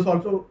 again, this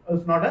also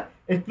is not an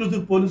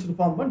exclusive police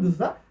reform one, this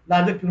is a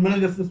larger criminal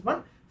justice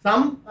one.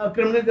 Some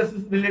criminal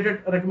justice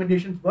related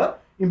recommendations were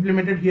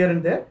implemented here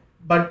and there,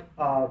 but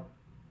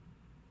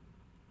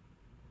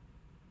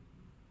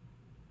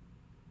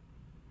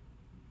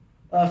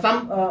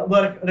some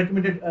were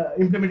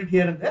implemented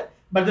here and there,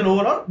 but then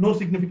overall no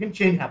significant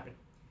change happened.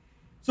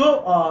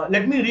 So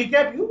let me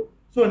recap you.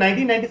 So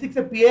 1996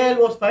 a PIL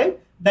was filed.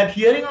 That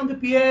hearing on the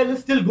PIL is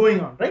still going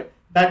on, right?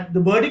 That the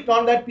verdict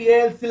on that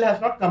PIL still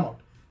has not come out.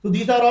 So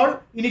these are all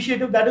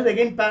initiatives that is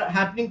again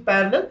happening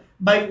parallel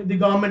by the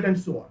government and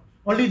so on.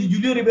 Only the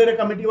Julio Rivera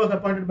Committee was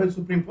appointed by the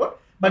Supreme Court,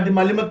 but the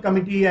Mallimath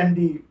Committee and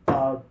the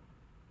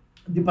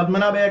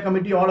Padmanabhaya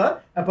Committee all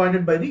are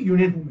appointed by the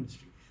Union Home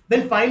Ministry.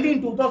 Then finally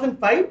in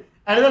 2005,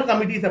 another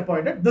committee is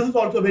appointed. This is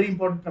also a very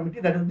important committee,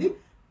 that is the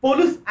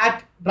Police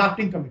Act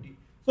Drafting Committee.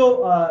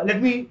 So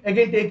let me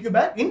again take you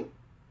back. In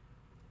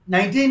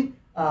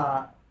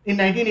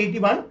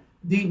 1981,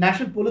 the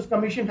National Police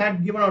Commission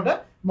had given out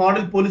a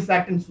Model Police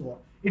Act and so on.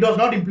 It was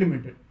not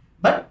implemented.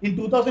 But in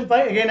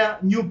 2005, again a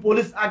new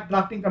Police Act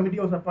Drafting Committee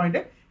was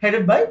appointed,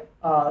 headed by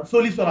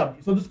Soli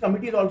Sorabji. So this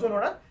committee is also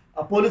known as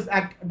a Police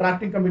Act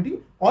Drafting Committee,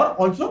 or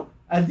also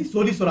as the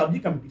Soli Sorabji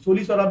Committee.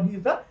 Soli Sorabji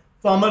is the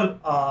former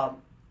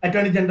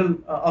Attorney General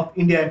of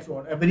India and so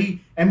on, a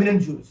very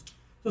eminent jurist.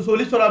 So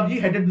Soli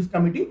Sorabji headed this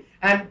committee,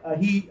 and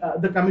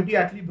the committee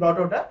actually brought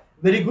out a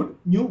very good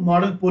new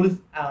model police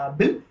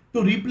bill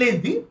to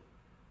replace the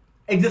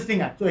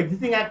existing act. So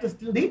existing act is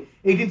still the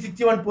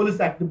 1861 Police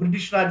Act, the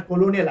British Raj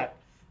Colonial Act,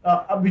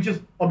 which is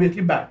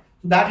obviously bad.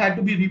 So that had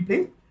to be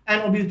replaced,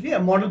 and obviously a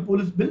model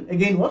police bill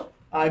again was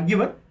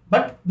given.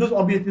 But this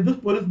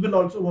police bill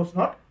also was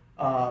not,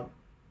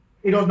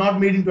 it was not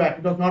made into act.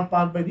 It was not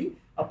passed by the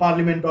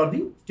parliament or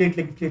the state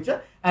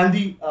legislature, and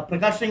the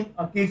Prakash Singh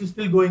case is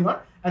still going on.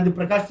 And the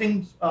Prakash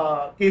Singh's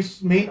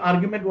case main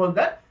argument was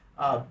that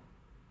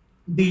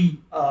the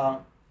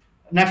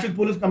National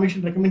Police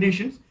Commission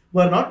recommendations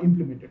were not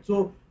implemented.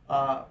 So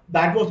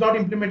that was not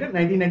implemented.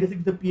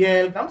 1996 the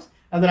PIL comes,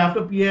 and then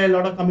after PIL a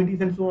lot of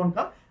committees and so on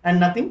come, and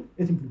nothing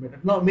is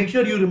implemented. Now make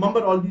sure you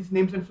remember all these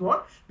names and so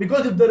on,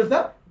 because if there is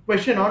a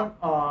question on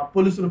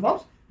police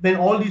reforms, then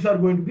all these are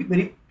going to be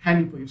very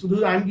handy for you. So this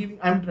is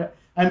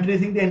I'm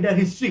tracing the entire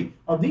history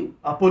of the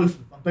police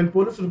reform. So in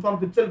police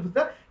reform itself is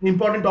an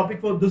important topic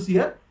for this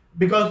year,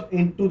 because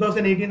in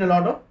 2018 a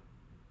lot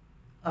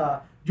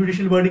of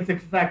judicial verdicts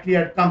etc. actually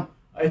had come,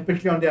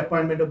 especially on the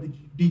appointment of the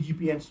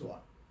DGP and so on.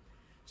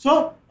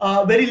 So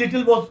very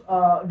little was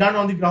done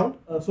on the ground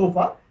so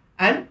far,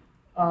 and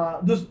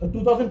this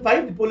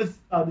 2005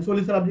 the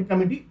Soli Sorabji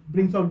Committee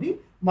brings out the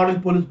Model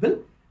Police Bill,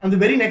 and the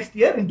very next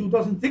year in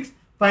 2006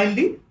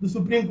 finally the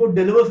Supreme Court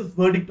delivers its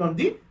verdict on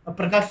the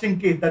Prakash Singh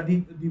case, that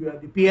the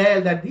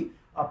PIL that the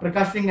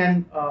Prakash Singh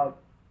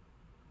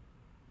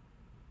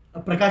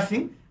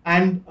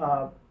and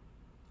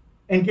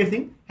NK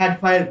Singh had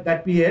filed,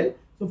 that PIL.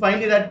 So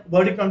finally that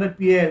verdict on that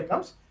PIL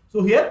comes.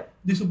 So here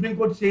the Supreme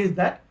Court says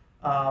that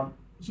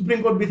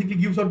Supreme Court basically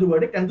gives out the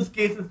verdict, and this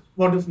case is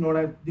what is known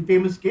as the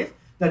famous case,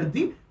 that is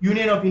the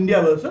Union of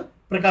India versus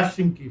Prakash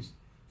Singh case.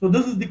 So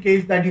this is the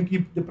case that you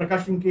keep, the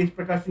Prakash Singh case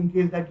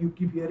that you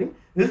keep hearing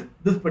is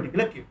this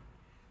particular case.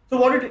 So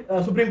what did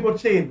Supreme Court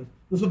say in this?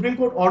 The Supreme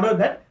Court ordered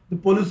that the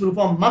police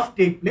reform must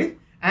take place,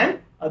 and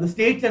the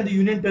states and the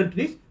union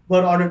territories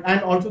were ordered,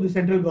 and also the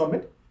central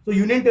government. So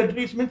union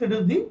territories means it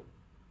is the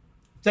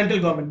central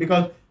government,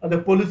 because the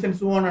police and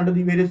so on under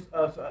the various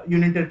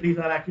union territories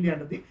are actually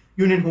under the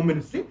Union Home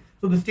Ministry.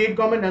 So the state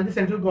government and the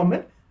central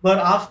government were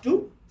asked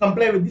to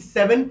comply with the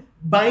 7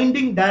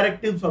 binding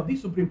directives of the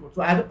Supreme Court.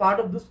 So as a part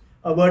of this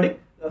verdict,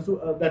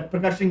 that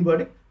Prakash Singh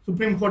verdict,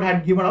 Supreme Court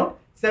had given out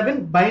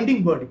 7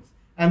 binding verdicts,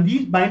 and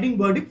these binding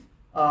verdicts,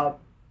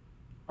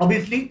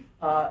 obviously,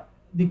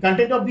 the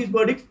content of these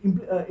verdicts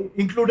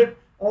included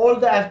all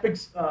the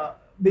aspects.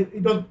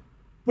 It was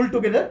pulled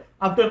together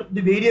after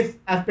the various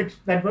aspects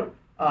that were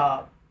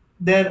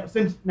there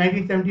since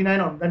 1979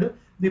 on. That is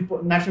the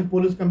National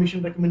Police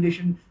Commission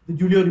recommendation, the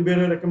Julio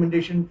Rivera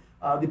recommendation,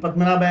 the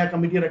Padmanabhaya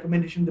Committee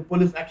recommendation, the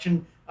Police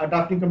Action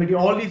Drafting Committee.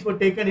 All these were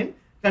taken in,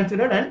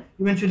 considered, and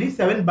eventually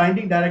 7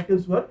 binding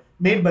directives were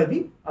made by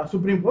the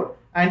Supreme Court,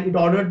 and it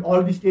ordered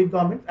all the state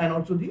governments and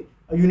also the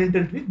union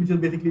territories, which is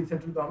basically the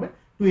central government,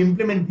 to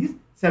implement these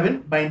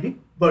 7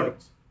 binding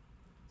verdicts.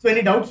 So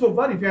any doubts so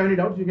far? If you have any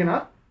doubts, you can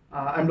ask.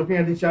 I'm looking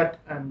at the chat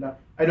and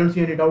I don't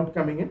see any doubt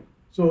coming in.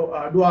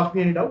 So do ask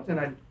me any doubts and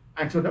I'll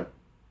answer them.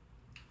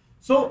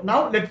 So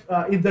now let's,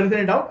 if there is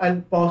any doubt,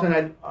 I'll pause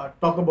and I'll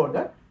talk about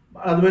that.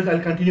 Otherwise, I'll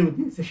continue with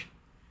the session.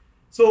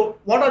 So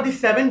what are the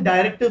 7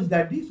 directives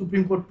that the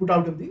Supreme Court put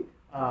out in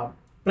the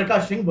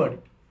Prakash Singh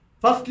verdict?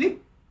 Firstly,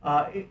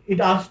 it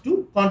asked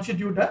to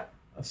constitute a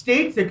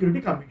state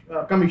security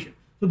commission.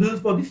 So this is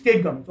for the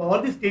state government. So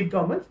all the state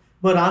governments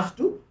were asked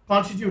to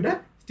constitute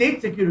a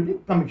state security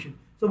commission.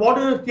 So what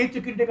is the state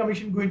security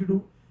commission going to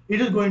do? It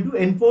is going to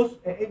enforce,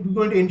 it is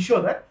going to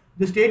ensure that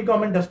the state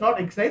government does not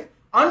exercise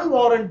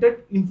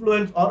unwarranted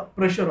influence or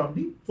pressure on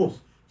the force.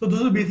 So this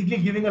is basically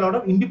giving a lot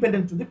of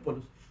independence to the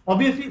police.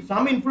 Obviously,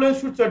 some influence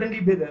should certainly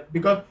be there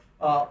because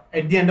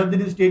at the end of the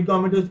day, the state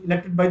government is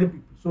elected by the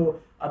people. So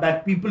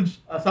that people's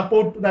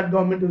support to that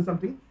government is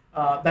something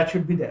that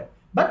should be there.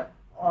 But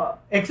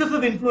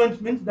excessive influence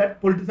means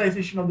that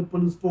politicization of the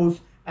police force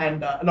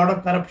and a lot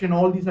of corruption,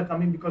 all these are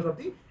coming because of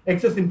the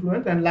excess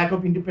influence and lack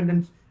of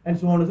independence and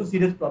so on is a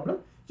serious problem.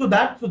 So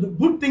the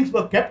good things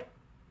were kept.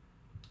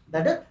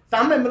 That is,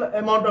 some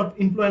amount of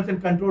influence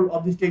and control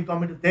of the state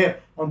government is there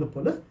on the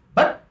police,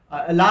 but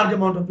a large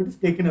amount of it is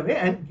taken away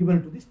and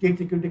given to the State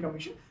Security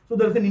Commission. So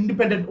there is an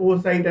independent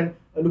oversight and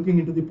looking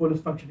into the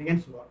police functioning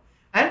and so on.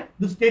 And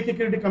the State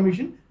Security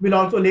Commission will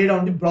also lay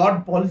down the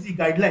broad policy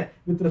guideline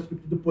with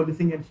respect to the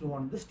policing and so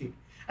on in the state.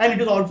 And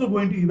it is also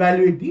going to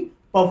evaluate the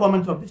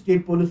performance of the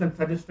state police and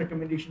suggest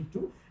recommendations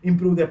to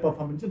improve their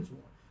performance and so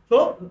on.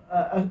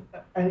 So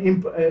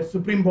a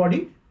supreme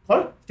body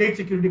called State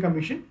Security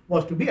Commission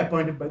was to be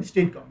appointed by the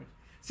state government.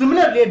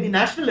 Similarly, at the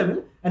national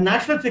level, a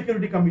National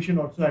Security Commission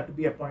also had to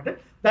be appointed.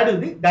 That is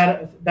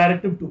the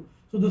Directive 2.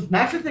 So this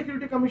National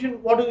Security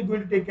Commission, what is it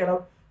going to take care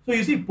of? So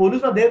you see,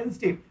 police are there in the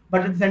state,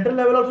 but at the central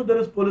level also there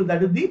is police.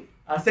 That is the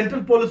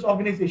Central Police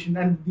Organization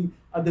and the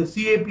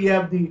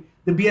CAPF,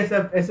 the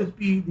BSF,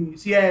 SSP, the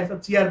CISF,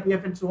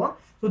 CRPF and so on.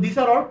 So these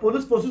are all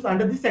police forces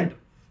under the center.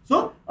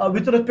 So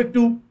with respect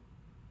to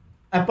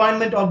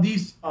appointment of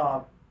these,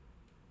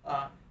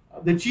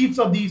 the chiefs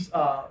of these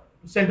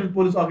Central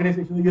Police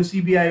Organizations, your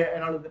CBI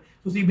and all of that.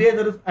 So CBI,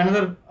 there is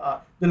another,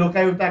 the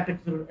Lokayukta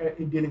Act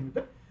dealing with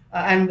it.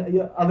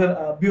 And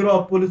other Bureau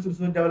of Police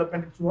Research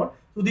Development and so on.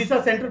 So these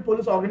are central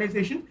police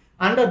organizations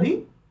under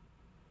the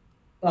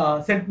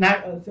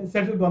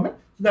central government.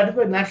 So that is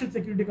why National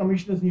Security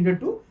Commission is needed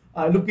to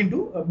look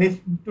into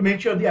to make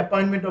sure the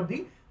appointment of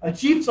the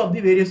chiefs of the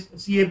various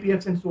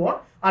CAPFs and so on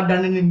are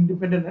done in an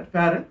independent and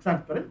fair and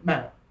transparent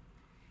manner.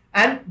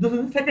 And this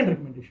is the second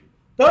recommendation.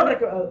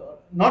 Third,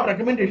 not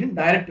recommendation,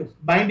 directives,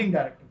 binding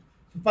directives.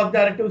 So first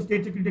directive is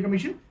State Security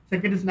Commission,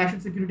 second is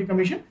National Security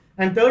Commission,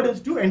 and third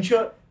is to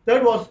ensure.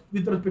 Third was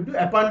with respect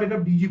to appointment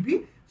of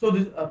DGP. So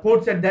this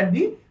court said that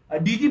the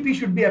DGP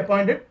should be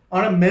appointed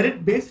on a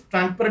merit-based,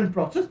 transparent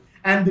process,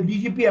 and the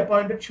DGP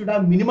appointed should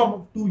have minimum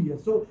of 2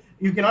 years. So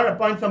you cannot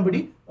appoint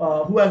somebody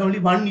who has only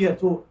 1 year.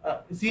 So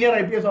senior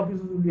IPS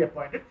officers will be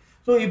appointed.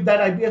 So if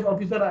that IPS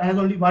officer has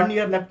only 1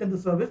 year left in the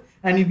service,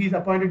 and if he is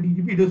appointed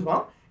DGP, it is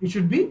wrong. It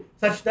should be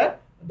such that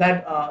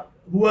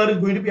whoever is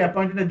going to be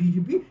appointed as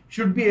DGP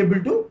should be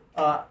able to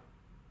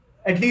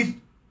at least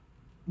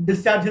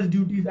discharge his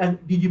duties as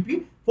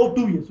DGP for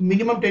 2 years. So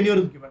minimum tenure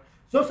is given.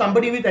 So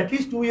somebody with at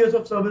least 2 years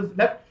of service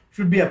left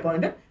should be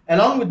appointed.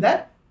 Along with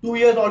that, 2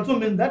 years also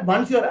means that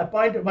once you are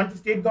appointed, once the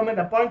state government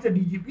appoints a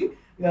DGP,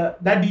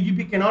 that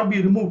DGP cannot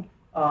be removed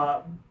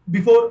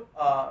before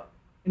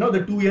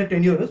the 2 year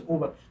tenure is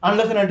over,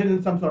 unless and until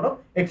in some sort of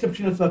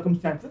exceptional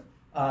circumstances,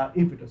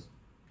 if it is.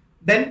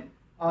 Then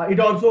it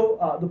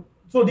also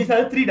so these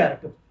are the 3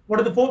 directives. What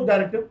is the 4th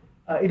directive?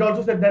 It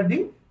also said that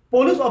the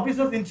police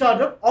officers in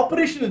charge of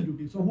operational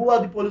duties. So who are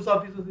the police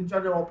officers in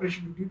charge of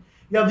operational duties?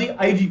 You have the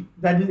IG,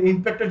 that is the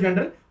Inspector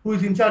General, who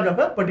is in charge of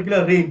a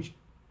particular range.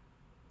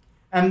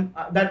 And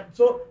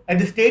so at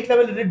the state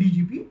level it is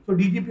DGP. So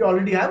DGP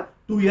already have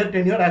 2 year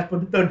tenure as per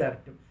the 3rd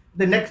directive.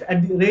 The next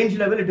at the range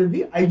level it is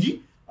the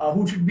IG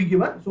who should be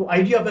given. So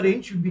IG of a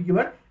range should be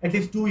given at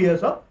least 2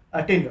 years of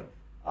tenure,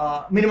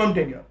 minimum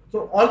tenure.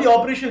 So all the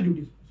operational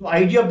duties. So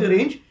IG of the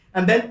range,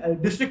 and then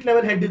district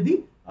level head is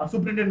the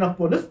superintendent of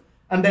police,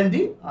 and then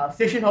the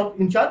station house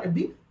in charge at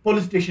the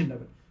police station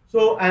level.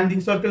 So, and the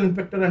circle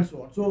inspector and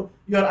so on. So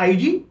your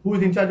IG who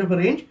is in charge of a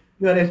range,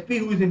 your SP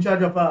who is in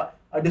charge of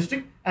a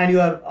district, and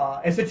your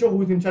SHO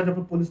who is in charge of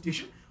a police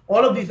station.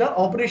 All of these are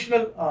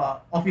operational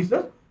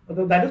officers,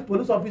 that is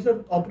police officers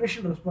with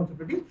operational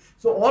responsibilities.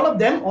 So all of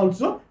them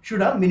also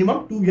should have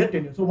minimum 2 year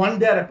tenure. So once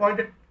they are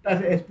appointed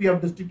as a SP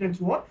of district and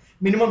so on,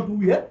 minimum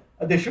 2 year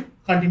they should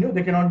continue.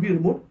 They cannot be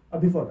removed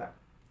before that.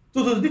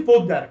 So this is the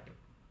 4th directive.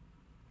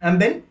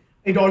 And then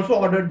it also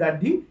ordered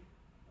that the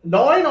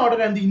law and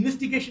order and the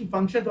investigation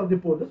functions of the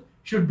police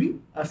should be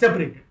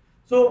separated.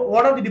 So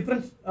what are the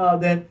difference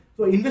there?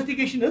 So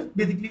investigation is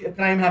basically a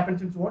crime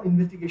happens and so on,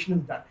 investigation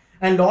is done.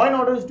 And law and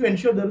order is to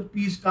ensure there is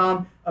peace,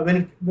 calm,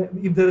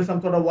 if there is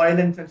some sort of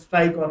violence and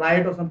strike or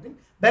riot or something,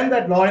 then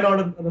that law and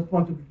order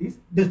responsibility is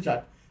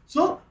discharged.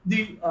 So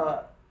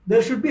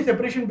there should be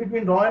separation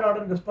between law and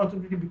order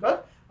responsibility because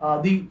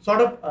the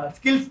sort of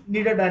skills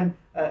needed and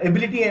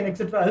ability and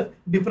etc. is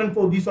different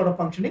for these sort of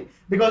functioning,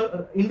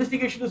 because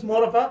investigation is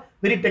more of a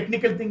very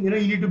technical thing. You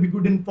need to be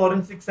good in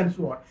forensics and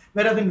so on.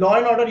 Whereas in law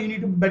and order, you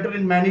need to be better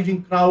in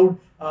managing crowd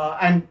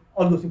and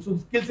all those things. So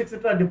skills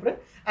etc. are different,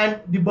 and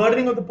the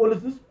burdening of the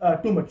police is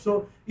too much.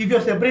 So if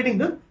you're separating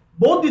this,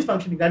 both these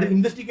functioning, that is,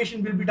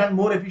 investigation will be done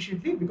more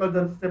efficiently because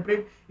there is a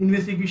separate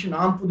investigation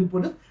arm for the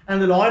police,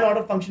 and the law and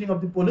order functioning of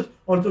the police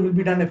also will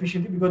be done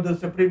efficiently because there is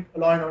separate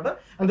law and order,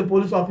 and the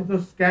police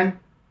officers can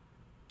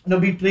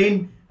be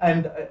trained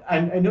and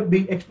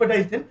be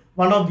expertised in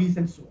one of these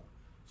and so on.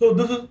 So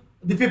this is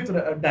the fifth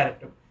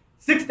directive.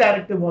 Sixth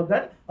directive was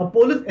that a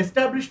police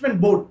establishment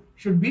board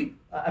should be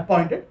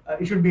appointed,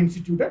 it should be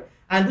instituted,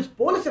 and this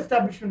police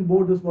establishment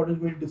board is what is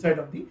going to decide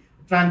on the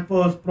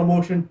transfers,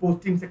 promotion,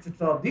 postings,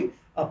 etc. of the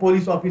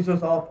police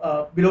officers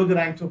of below the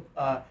ranks of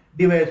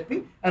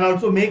DYSP, and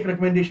also make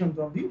recommendations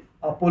of the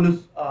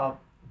police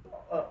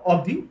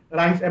of the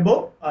ranks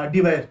above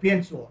DYSP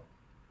and so on.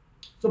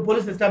 So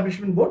police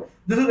establishment board,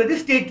 this is at the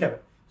state level.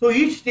 So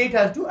each state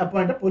has to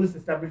appoint a police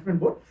establishment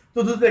board.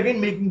 So this is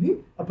again making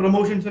the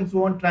promotions and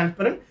so on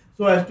transparent,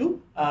 so as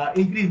to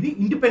increase the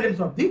independence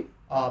of the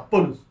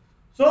police.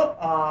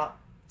 So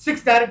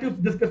 6 directives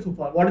discussed so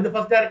far. What is the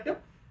first directive?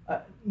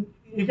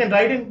 You can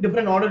write in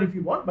different order if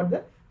you want, but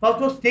the first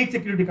was State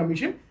Security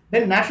Commission,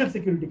 then National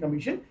Security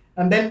Commission,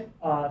 and then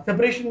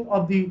separation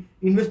of the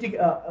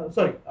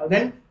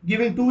then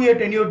giving 2-year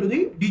tenure to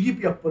the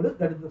DGP of police,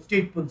 that is the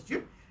state police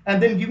chief,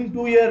 and then giving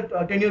 2-year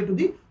tenure to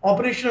the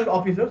operational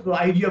officers, so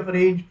IG of a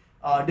range,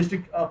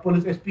 district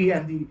police SP,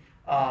 and the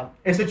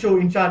SHO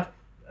in charge,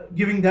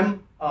 giving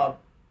them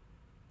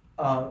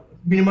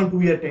minimum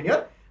 2-year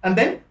tenure, and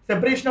then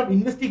separation of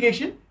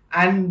investigation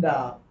and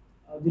the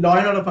law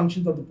and order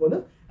functions of the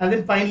police, and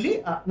then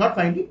finally,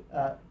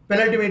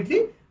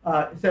 penultimately,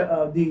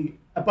 the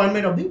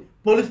appointment of the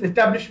police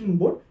establishment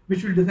board,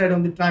 which will decide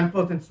on the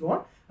transfers and so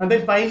on. And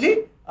then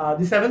finally,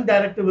 the 7th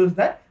directive is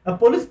that a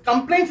police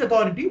complaints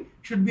authority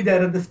should be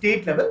there at the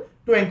state level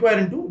to inquire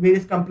into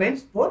various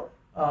complaints for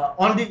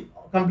on the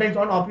complaints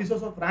on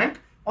officers of rank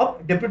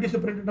of deputy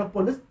superintendent of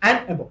police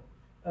and above,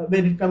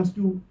 when it comes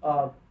to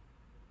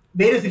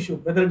various issues,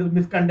 whether it is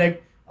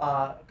misconduct,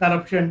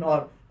 corruption,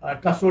 or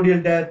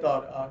custodial death,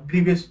 or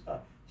grievous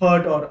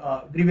hurt,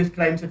 or grievous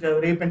crimes such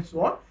as rape and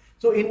so on.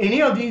 So in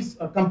any of these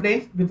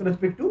complaints with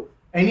respect to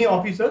any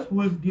officers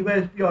who is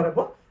DYSP or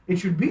above, it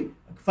should be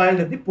filed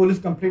at the police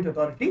complaint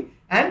authority.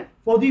 And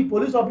for the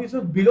police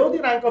officers below the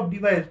rank of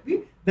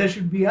DYSP, there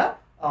should be a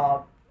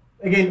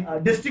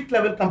district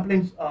level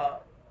complaints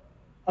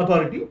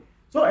authority.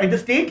 So at the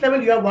state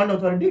level, you have one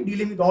authority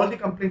dealing with all the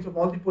complaints of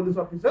all the police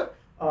officers,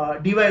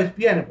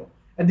 DYSP and above.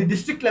 At the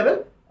district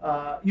level,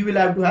 you will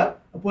have to have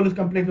a police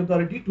complaints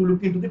authority to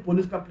look into the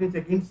police complaints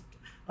against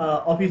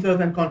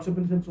officers and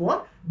constables and so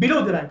on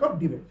below the rank of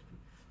DYSP.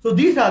 So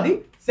these are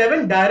the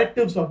 7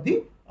 directives of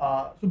the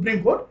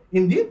Supreme Court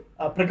in the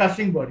Prakash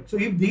Singh verdict. So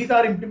if these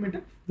are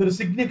implemented, there is a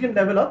significant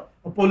level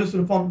of police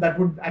reform that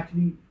would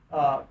actually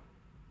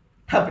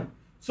happen.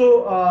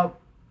 So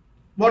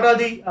what are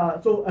the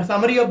so a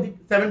summary of the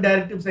 7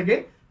 directives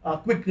again,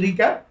 quick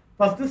recap.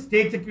 First is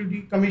State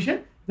Security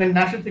Commission, then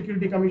National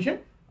Security Commission,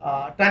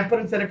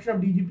 transparent selection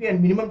of DGP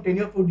and minimum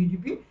tenure for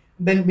DGP,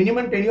 then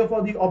minimum tenure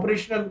for the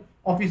operational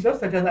officers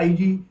such as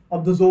IG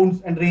of the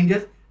zones and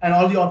ranges, and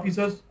all the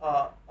officers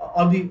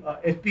of the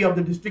SP of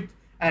the district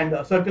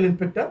and circle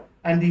inspector,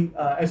 and the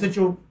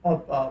SHO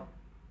of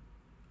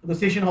the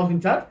station house in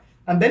charge,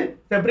 and then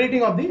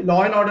separating of the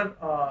law and order,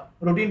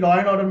 routine law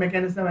and order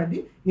mechanism and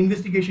the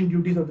investigation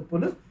duties of the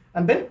police,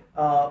 and then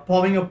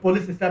forming a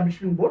police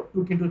establishment board to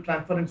look into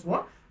transfer and so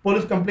on.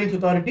 Police complaints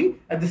authority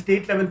at the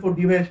state level for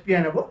DYSP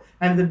and above,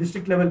 and the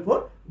district level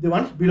for the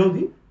ones below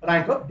the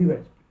rank of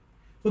DYSP.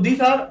 So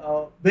these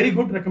are very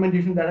good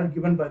recommendations that are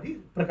given by the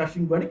Prakash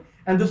Singh verdict,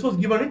 and this was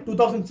given in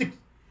 2006.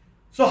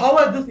 So how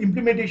has this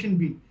implementation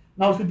been?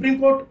 Now Supreme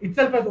Court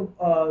itself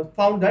has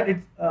found that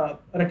its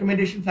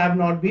recommendations have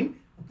not been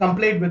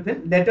complied with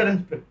in letter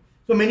and spirit.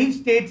 So many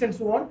states and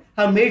so on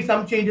have made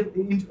some changes,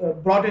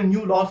 brought in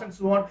new laws and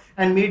so on,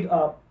 and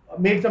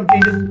made some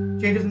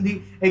changes in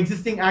the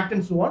existing act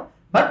and so on.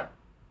 But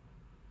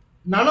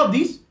none of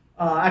these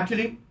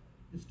actually,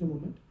 just a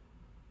moment.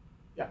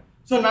 Yeah.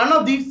 So none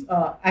of these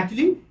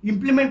actually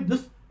implement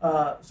this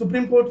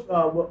Supreme Court's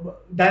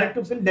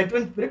directives in letter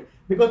and spirit,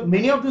 because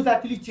many of these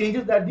actually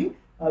changes that the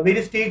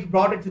various states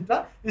brought,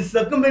 etc., is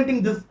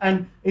circumventing this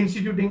and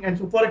instituting. And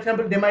so, for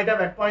example, they might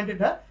have appointed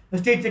a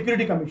State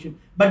Security Commission,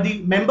 but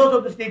the members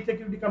of the State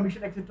Security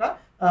Commission, etc.,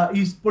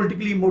 is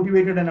politically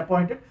motivated and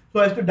appointed so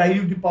as to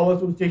dilute the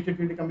powers of the State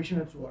Security Commission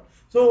and so on.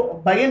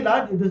 So, by and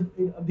large, it is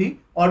the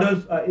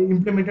orders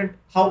implemented.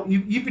 How,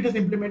 if it is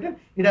implemented,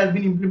 it has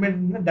been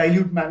implemented in a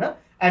dilute manner,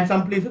 and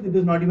some places it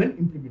is not even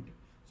implemented.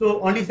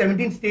 So, only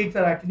 17 states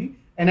have actually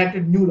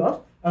enacted new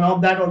laws, and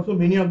of that also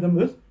many of them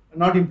is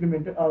not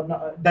implemented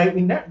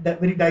in a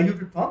very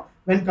diluted form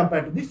when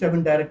compared to the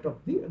 7 directives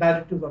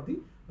of the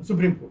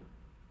Supreme Court.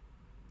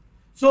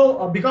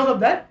 So because of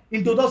that,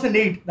 in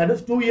 2008, that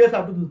is 2 years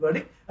after this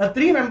verdict, a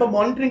 3-member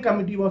monitoring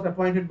committee was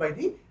appointed by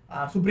the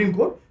Supreme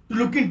Court to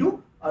look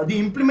into the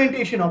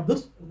implementation of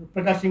this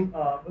Prakash Singh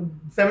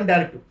 7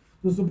 directive.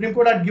 So Supreme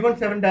Court had given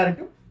 7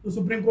 directives. The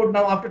Supreme Court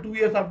now, after 2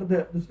 years after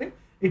this thing,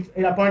 it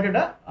appointed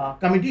a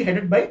committee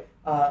headed by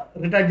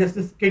retired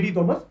Justice K.T.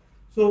 Thomas.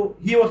 So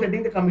he was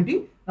heading the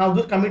committee. Now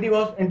this committee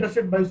was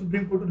entrusted by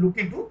Supreme Court to look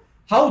into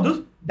how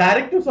these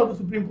directives of the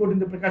Supreme Court in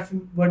the Prakash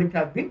Singh verdict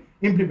have been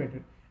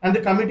implemented. And the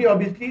committee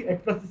obviously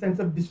expressed a sense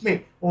of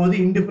dismay over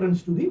the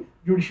indifference to the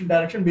judicial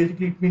direction.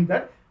 Basically, it means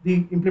that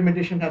the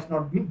implementation has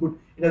not been good.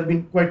 It has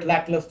been quite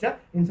lackluster.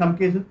 In some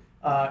cases,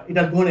 it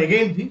has gone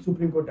against the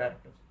Supreme Court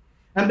directives.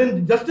 And then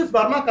the Justice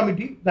Verma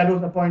committee that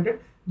was appointed,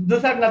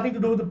 this had nothing to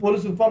do with the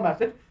police reform as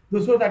such.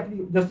 This was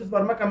actually, Justice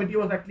Verma committee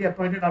was actually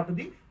appointed after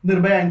the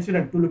Nirbhaya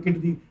incident to look into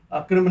the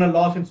criminal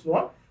laws and so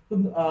on.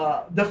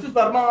 So Justice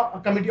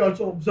Verma committee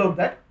also observed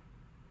that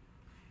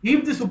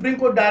if the Supreme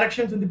Court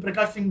directions in the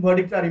Prakash Singh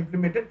verdicts are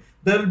implemented,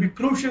 there will be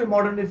crucial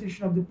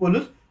modernization of the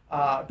police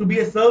to be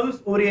a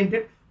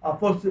service-oriented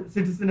for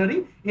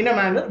citizenry in a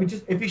manner which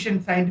is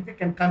efficient,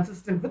 scientific, and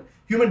consistent with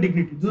human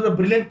dignity. This is a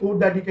brilliant quote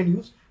that you can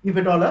use if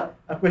at all a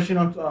question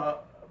on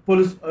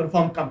police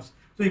reform comes.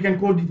 So you can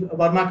quote the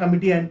Verma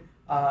committee and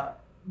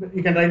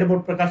you can write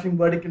about Prakash Singh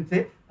verdict and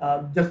say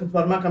Justice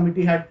Verma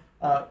committee had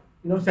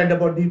said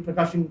about the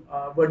Prakash Singh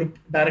verdict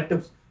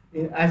directives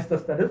as the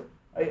status.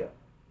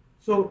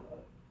 So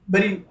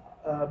very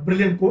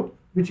brilliant quote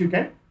which you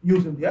can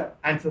use in their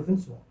answers and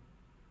so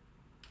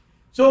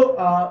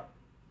on.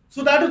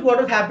 So that is what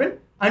has happened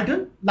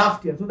until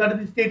last year. So that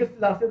is the status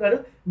last year. That is,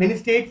 many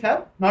states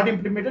have not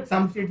implemented,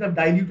 some states have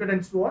diluted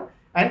and so on,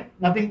 and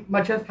nothing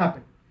much has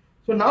happened.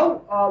 So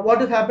now what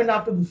has happened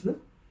after this is,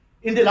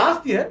 in the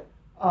last year,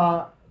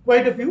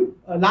 quite a few,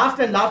 last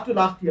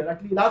year,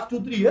 actually last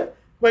 2-3 years,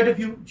 quite a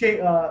few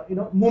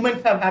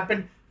movements have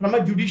happened from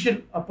a judicial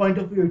point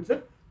of view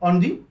itself on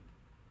the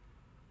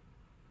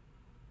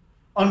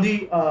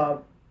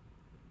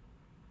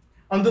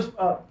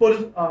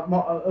police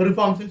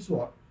reforms and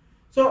so on.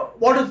 So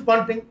what is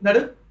one thing, that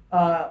is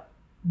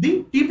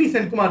the T.P.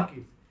 Senkumar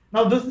case.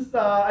 Now this is,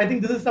 I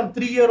think this is some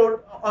 3-year-old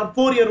or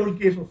 4-year-old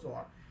case or so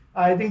on.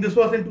 I think this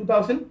was in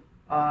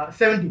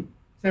 2017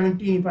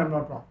 if I'm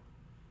not wrong.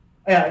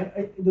 Yeah,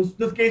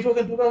 this case was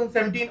in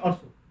 2017 or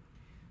so.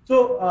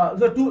 So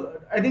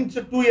I think it's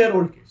a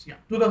 2-year-old case. Yeah,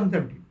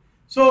 2017.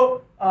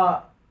 So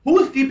who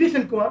is T.P.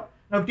 Senkumar?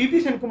 Now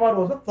T.P. Senkumar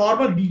was a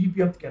former DGP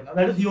of Kerala.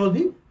 That is, he was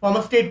the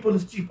former state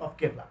police chief of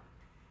Kerala.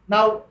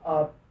 Now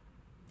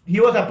he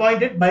was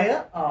appointed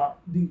by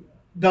the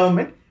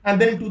government, and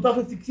then in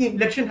 2016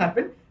 election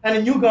happened, and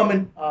a new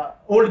government,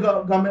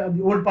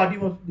 the old party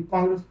was the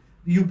Congress,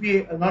 the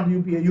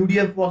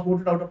UDF was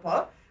voted out of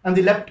power, and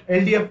the left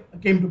LDF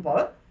came to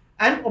power.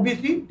 And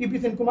obviously T.P.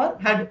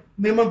 Senkumar had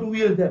minimum 2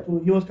 years there, so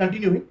he was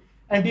continuing,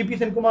 and T.P.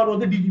 Senkumar was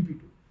the DGP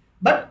too.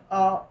 But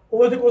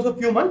over the course of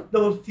few months,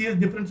 there was serious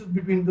differences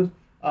between this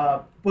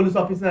police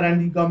officer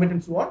and the government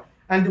and so on.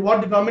 And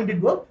what the government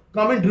did was,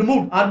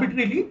 government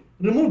arbitrarily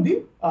removed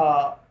the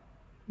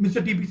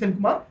Mr. T.P.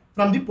 Senkumar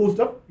from the post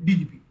of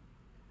DGP.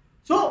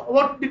 So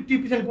what did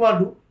T.P. Senkumar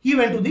do? He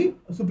went to the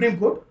Supreme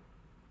Court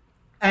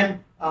and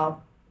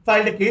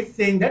filed a case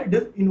saying that it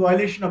is in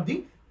violation of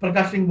the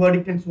Prakash Singh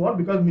verdict and so on,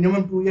 because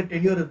minimum 2-year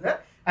tenure is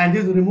there, and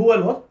his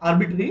removal was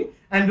arbitrary,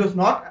 and it was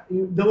not.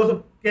 There was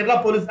a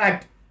Kerala Police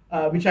Act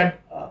which had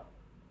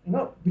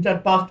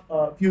passed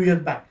a few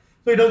years back.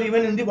 So it was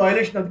even in the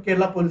violation of the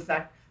Kerala Police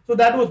Act. So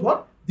that was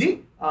what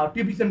the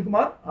T.P.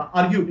 Senkumar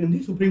argued in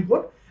the Supreme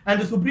Court, and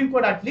the Supreme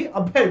Court actually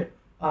upheld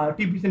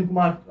T.P.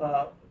 Senkumar's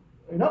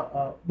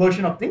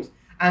version of things,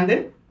 and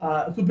then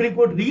Supreme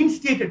Court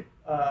reinstated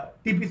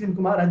T.P.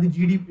 Senkumar as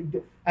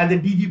the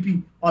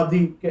DGP of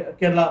the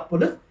Kerala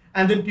Police,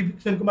 and then T.P.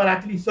 Senkumar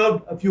actually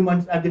served a few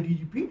months as the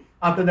DGP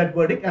after that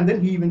verdict, and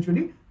then he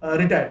eventually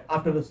retired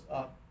after this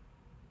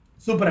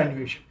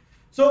superannuation.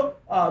 So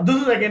this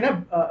is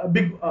again a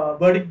big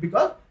verdict,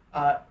 because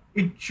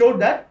it showed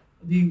that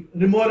the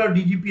removal of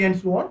DGP and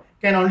so on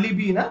can only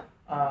be in a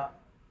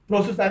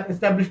process as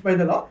established by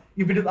the law.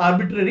 If it is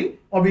arbitrary,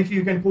 obviously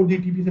you can quote the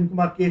T.P.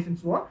 Senkumar case and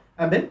so on,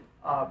 and then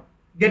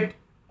get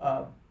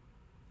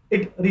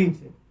it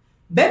reinstated.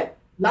 Then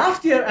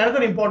last year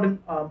another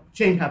important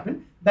change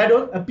happened. That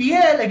was a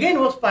PAL again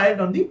was filed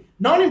on the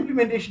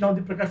non-implementation of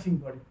the Prakash Singh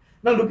verdict.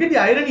 Now look at the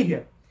irony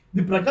here.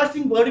 The Prakash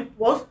Singh verdict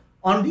was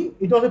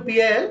it was a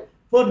PAL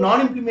for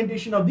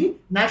non-implementation of the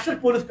National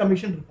Police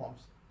Commission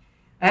reforms.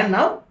 And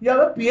now you have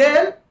a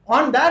PAL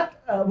on that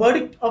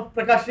verdict of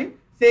Prakash Singh,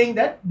 saying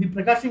that the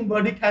Prakash Singh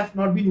verdict has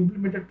not been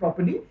implemented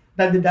properly,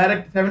 that the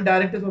 7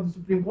 directives of the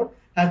Supreme Court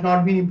has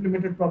not been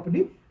implemented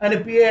properly, and a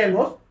PAL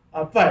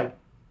was filed,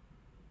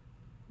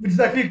 which is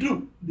actually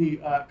true. The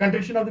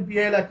contention of the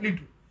PAL actually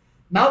true.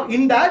 Now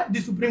in that,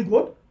 the Supreme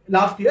Court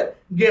last year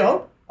gave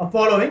out a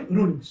following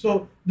ruling.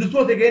 So this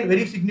was again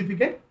very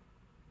significant,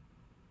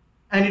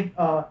 and it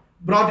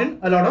brought in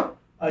a lot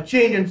of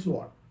change and so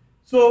on.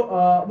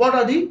 So what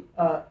are the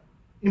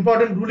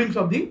important rulings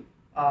of the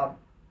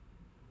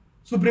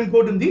Supreme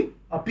Court in the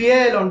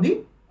PIL on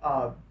the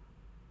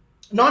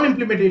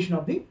non-implementation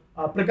of the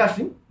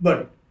Prakashing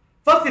verdict.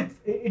 First,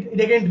 it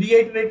again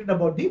reiterated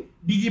about the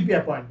DGP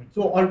appointment.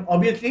 So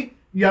obviously,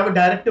 you have a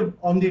directive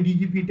on the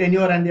DGP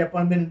tenure and the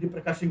appointment in the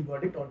Prakashing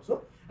verdict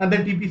also. And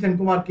then TP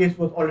Senkumar case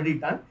was already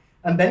done.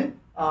 And then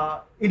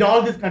in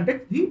all this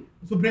context, the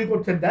Supreme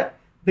Court said that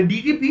the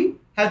DGP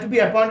has to be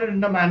appointed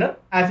in a manner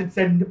as it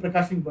said in the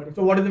Prakashing verdict.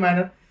 So what is the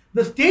manner?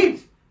 The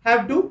states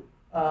have to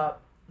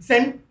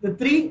send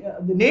the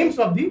names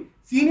of the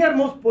senior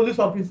most police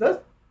officers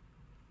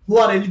who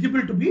are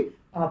eligible to be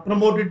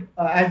promoted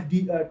as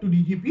to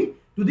DGP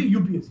to the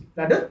UPSC.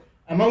 That is,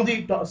 among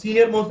the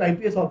senior most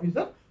IPS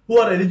officers who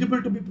are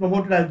eligible to be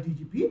promoted as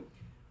DGP,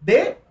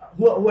 they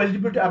who are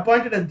eligible to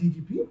appointed as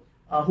DGP,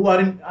 who are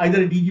in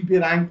either a DGP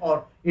rank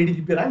or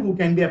ADGP rank, who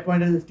can be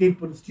appointed as a state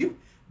police chief,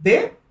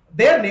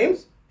 their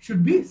names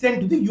should be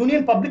sent to the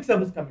Union Public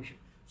Service Commission.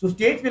 So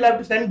states will have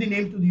to send the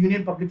names to the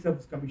Union Public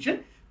Service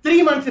Commission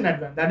 3 months in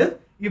advance. That is,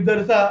 if there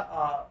is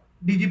a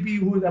DGP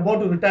who is about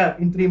to retire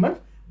in 3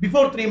 months,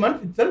 before 3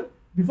 months itself,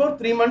 before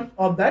 3 months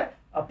of that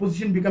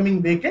position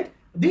becoming vacant,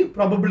 the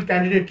probable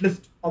candidate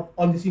list of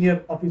all the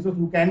senior officers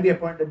who can be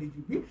appointed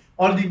DGP,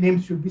 all the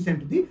names should be sent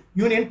to the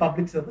Union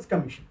Public Service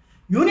Commission.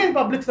 Union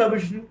Public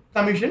Service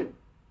Commission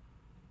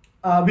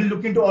will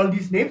look into all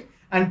these names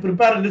and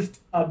prepare a list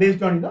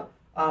based on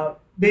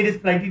various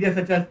criteria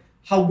such as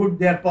how good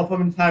their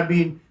performance have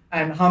been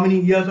and how many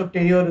years of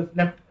tenure is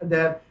left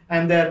there,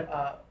 and their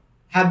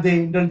have they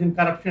indulged in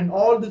corruption.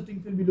 All these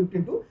things will be looked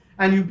into,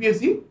 and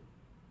UPSC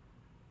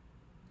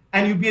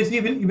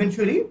will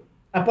eventually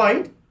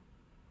appoint.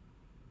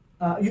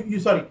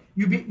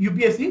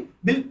 UPSC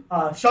will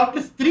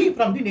shortlist 3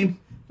 from the names.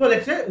 So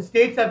let's say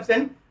states have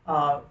sent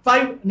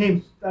 5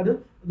 names. That is,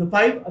 the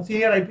 5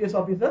 senior IPS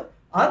officers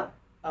are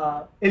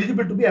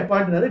eligible to be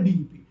appointed as a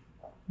DGP.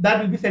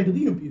 That will be sent to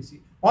the UPSC.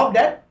 Of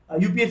that,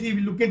 UPSC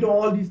will look into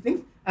all these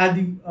things as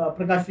the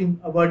Prakashing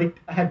verdict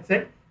had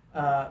said,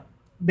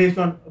 based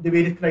on the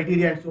various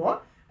criteria and so on.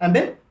 And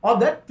then of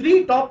that,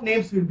 3 top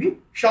names will be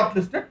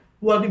shortlisted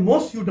who are the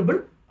most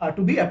suitable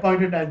to be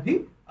appointed as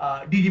the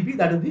DGP,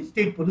 that is the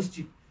state police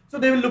chief. So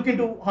they will look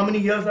into how many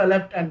years are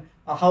left and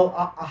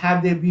how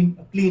have they been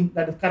clean,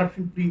 that is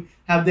corruption free,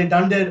 have they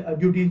done their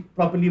duties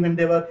properly when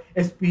they were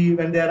SP,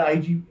 when they are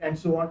IG and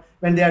so on,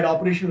 when they had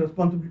operational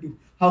responsibilities,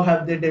 how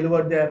have they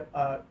delivered their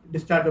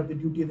discharge of the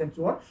duties and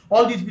so on.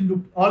 All these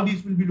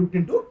will be looked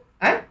into,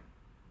 and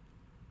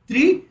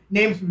 3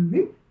 names will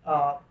be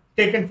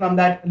taken from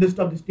that list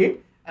of the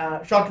state,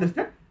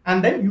 shortlisted,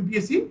 and then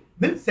UPSC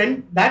will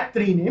send that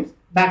 3 names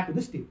back to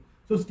the state.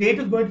 So state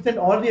is going to send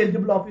all the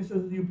eligible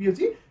officers to the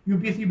UPSC.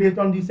 UPSC, based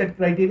on these set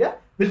criteria,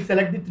 will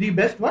select the 3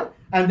 best ones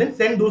and then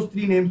send those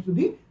 3 names to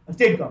the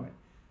state government.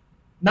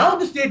 Now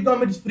the state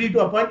government is free to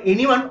appoint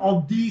any one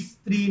of these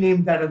 3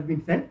 names that has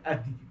been sent as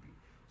DGP.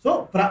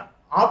 So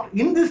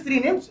in these 3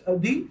 names,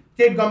 the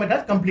state government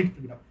has complete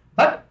freedom,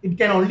 but it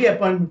can only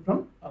appoint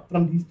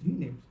from these 3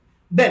 names.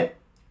 Then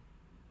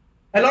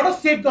a lot of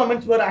state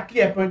governments were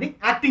actually appointing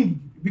acting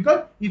DGP,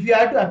 because if you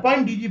had to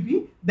appoint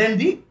DGP, then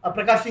the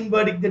Prakashing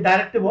verdict, the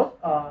directive was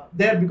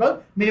there,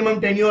 because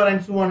minimum tenure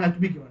and so on has to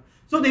be given.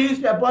 So they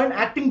used to appoint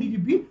acting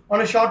DGP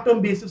on a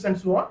short-term basis and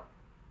so on,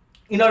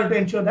 in order to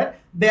ensure that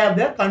they have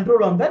their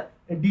control on the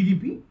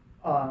DGP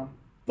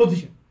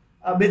position.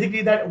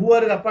 Basically, that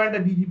whoever is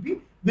appointed DGP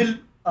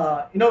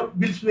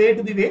will sway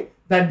to the way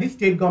that the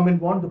state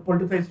government want, the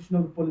politicization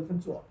of the police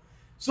and so on.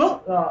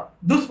 So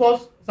this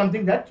was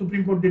something that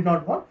Supreme Court did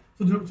not want.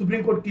 So the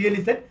Supreme Court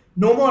clearly said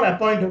no more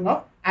appointing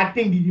of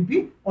acting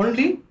DGP,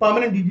 only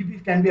permanent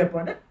DGPs can be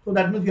appointed. So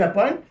that means you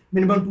appoint,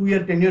 minimum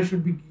 2-year tenure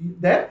should be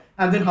there,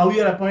 and then how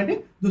you are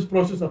appointing, this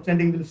process of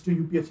sending the list to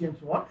UPSC and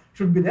so on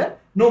should be there.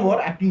 No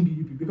more acting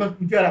DGP, because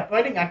if you are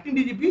appointing acting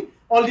DGP,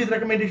 all these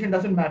recommendations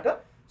doesn't matter.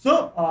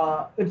 So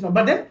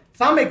but then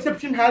some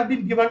exception has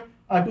been given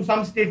to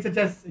some states such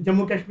as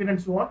Jammu Kashmir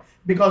and so on,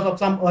 because of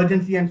some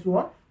urgency and so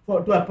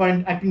on, to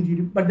appoint acting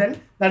DGP, but then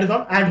that is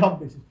on ad hoc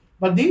basis.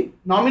 But the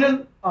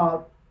nominal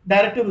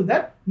directive is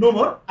that no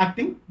more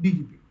acting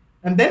DGP.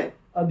 And then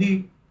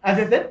as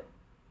I said,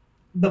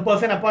 the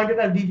person appointed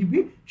as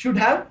DGP should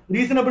have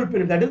reasonable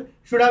period, that is,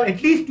 should have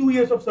at least 2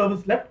 years of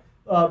service left.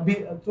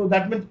 So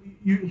that means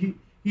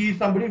he is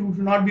somebody who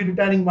should not be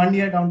retiring 1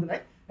 year down the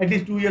line, at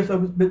least 2 years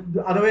service,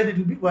 otherwise it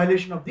will be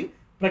violation of the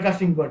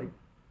Prakashing verdict.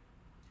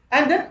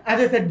 And then, as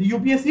I said, the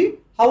UPSC,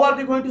 how are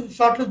they going to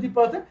shortlist the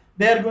person?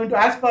 They are going to,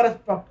 as far as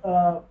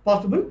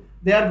possible,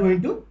 they are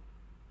going to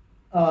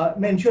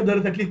ensure there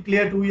is at least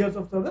clear 2 years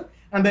of service,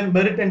 and then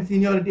merit and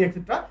seniority,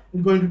 etc.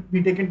 is going to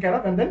be taken care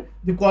of, and then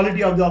the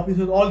quality of the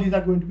officers, all these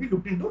are going to be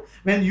looked into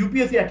when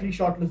UPSC actually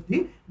shortlists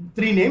the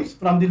 3 names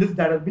from the list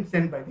that has been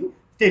sent by the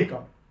state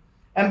government.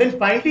 And then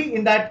finally,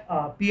 in that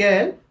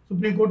PIL,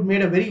 Supreme Court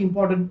made a very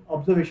important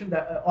observation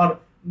that, or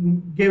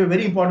gave a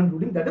very important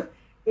ruling, that is,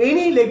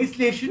 any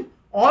legislation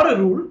or a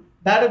rule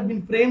that has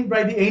been framed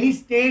by any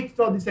states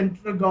or the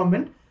central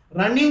government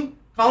running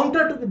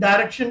counter to the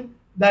direction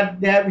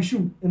that they have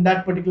issued in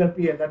that particular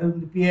PL, that is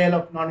in the PL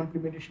of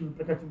non-implementation of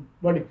the Prakashing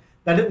verdict,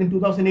 that is in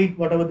 2008,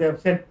 whatever they have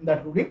said in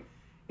that ruling,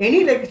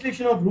 any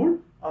legislation of rule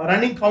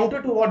running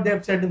counter to what they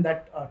have said in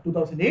that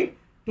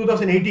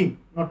 2018,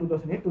 not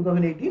 2008,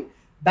 2018,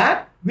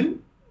 that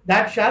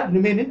shall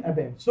remain in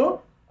abeyance.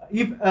 So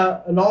if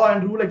law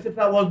and rule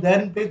etc. was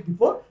there in place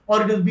before,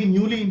 or it has been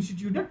newly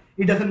instituted,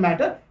 it doesn't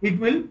matter. It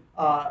will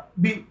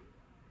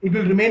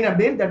remain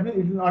abeyance. That means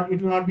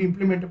it will not be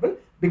implementable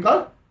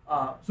because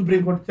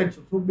Supreme Court said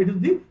so. So it is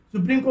the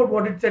Supreme Court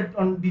what it said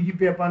on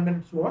DGP appointment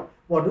and so on,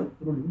 what is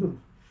ruling the rules.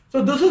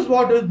 So this is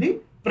what is the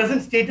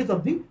present status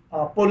of the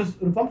police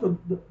reform.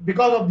 So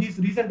because of these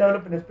recent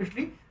developments,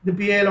 especially the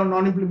PAL on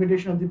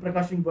non-implementation of the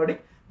Prakash Singh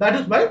verdict, that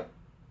is why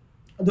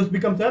this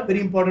becomes a very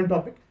important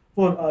topic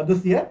for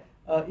this year,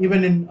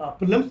 even in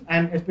prelims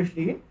and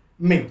especially in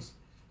mains.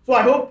 So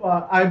I hope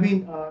I've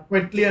been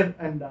quite clear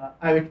and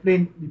I've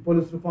explained the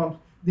police reforms,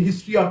 the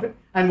history of it,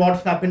 and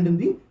what's happened in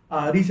the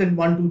recent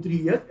 1, 2, 3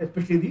 years,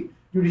 especially the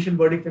judicial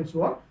verdict and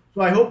so on.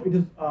 So I hope it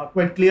is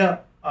quite clear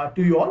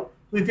to you all.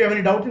 So if you have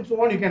any doubts and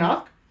so on, you can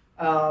ask.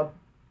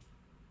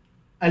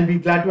 I'll be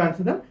glad to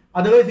answer them.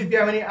 Otherwise, if you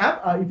have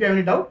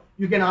any doubt,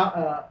 you can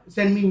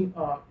send me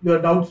your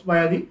doubts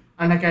via the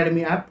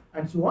Unacademy app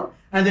and so on.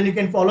 And then you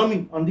can follow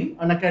me on the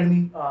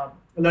Unacademy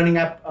learning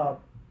app or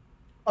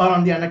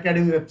on the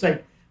Unacademy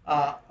website.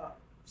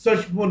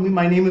 Search for me.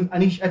 My name is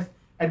Anish S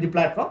at the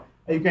platform.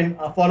 You can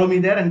follow me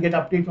there and get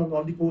updates on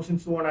all the courses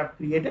and so on I've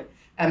created.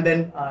 And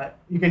then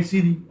you can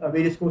see the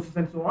various courses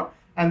and so on.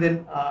 And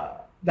then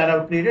that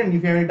I've created. And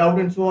if you have any doubt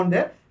and so on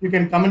there, you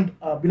can comment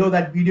below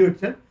that video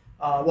itself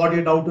what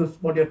your doubt is,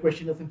 what your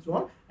question is and so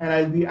on. And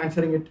I'll be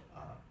answering it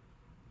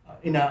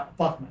in a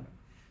fast manner.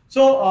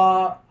 So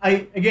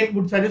I again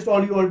would suggest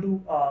all you all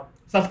to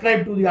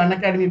subscribe to the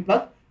Unacademy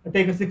Plus,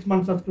 take a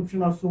 6-month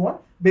subscription or so on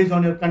based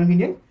on your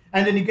convenience.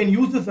 And then you can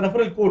use this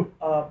referral code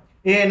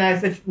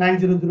ANISH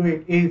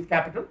 9008, A is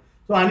capital.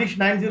 So Anish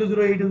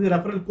 9008 is the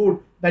referral code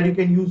that you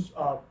can use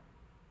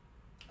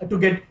to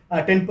get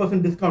a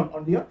 10% discount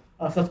on the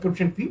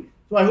subscription fee.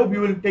 So I hope you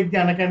will take the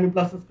Unacademy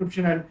Plus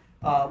subscription and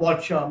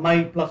watch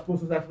my Plus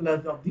courses as well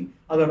as of the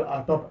other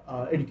top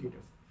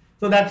educators.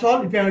 So that's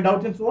all. If you have any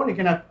doubts and so on, you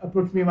can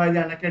approach me via the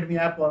Unacademy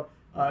app, or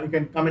you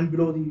can comment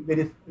below the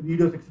various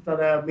videos etc.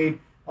 that I have made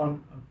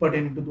on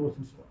pertaining to those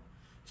and so on.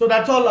 So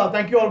that's all.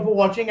 Thank you all for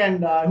watching,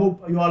 and I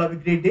hope you all have a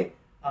great day.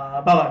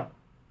 Bye bye.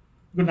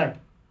 Good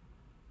night.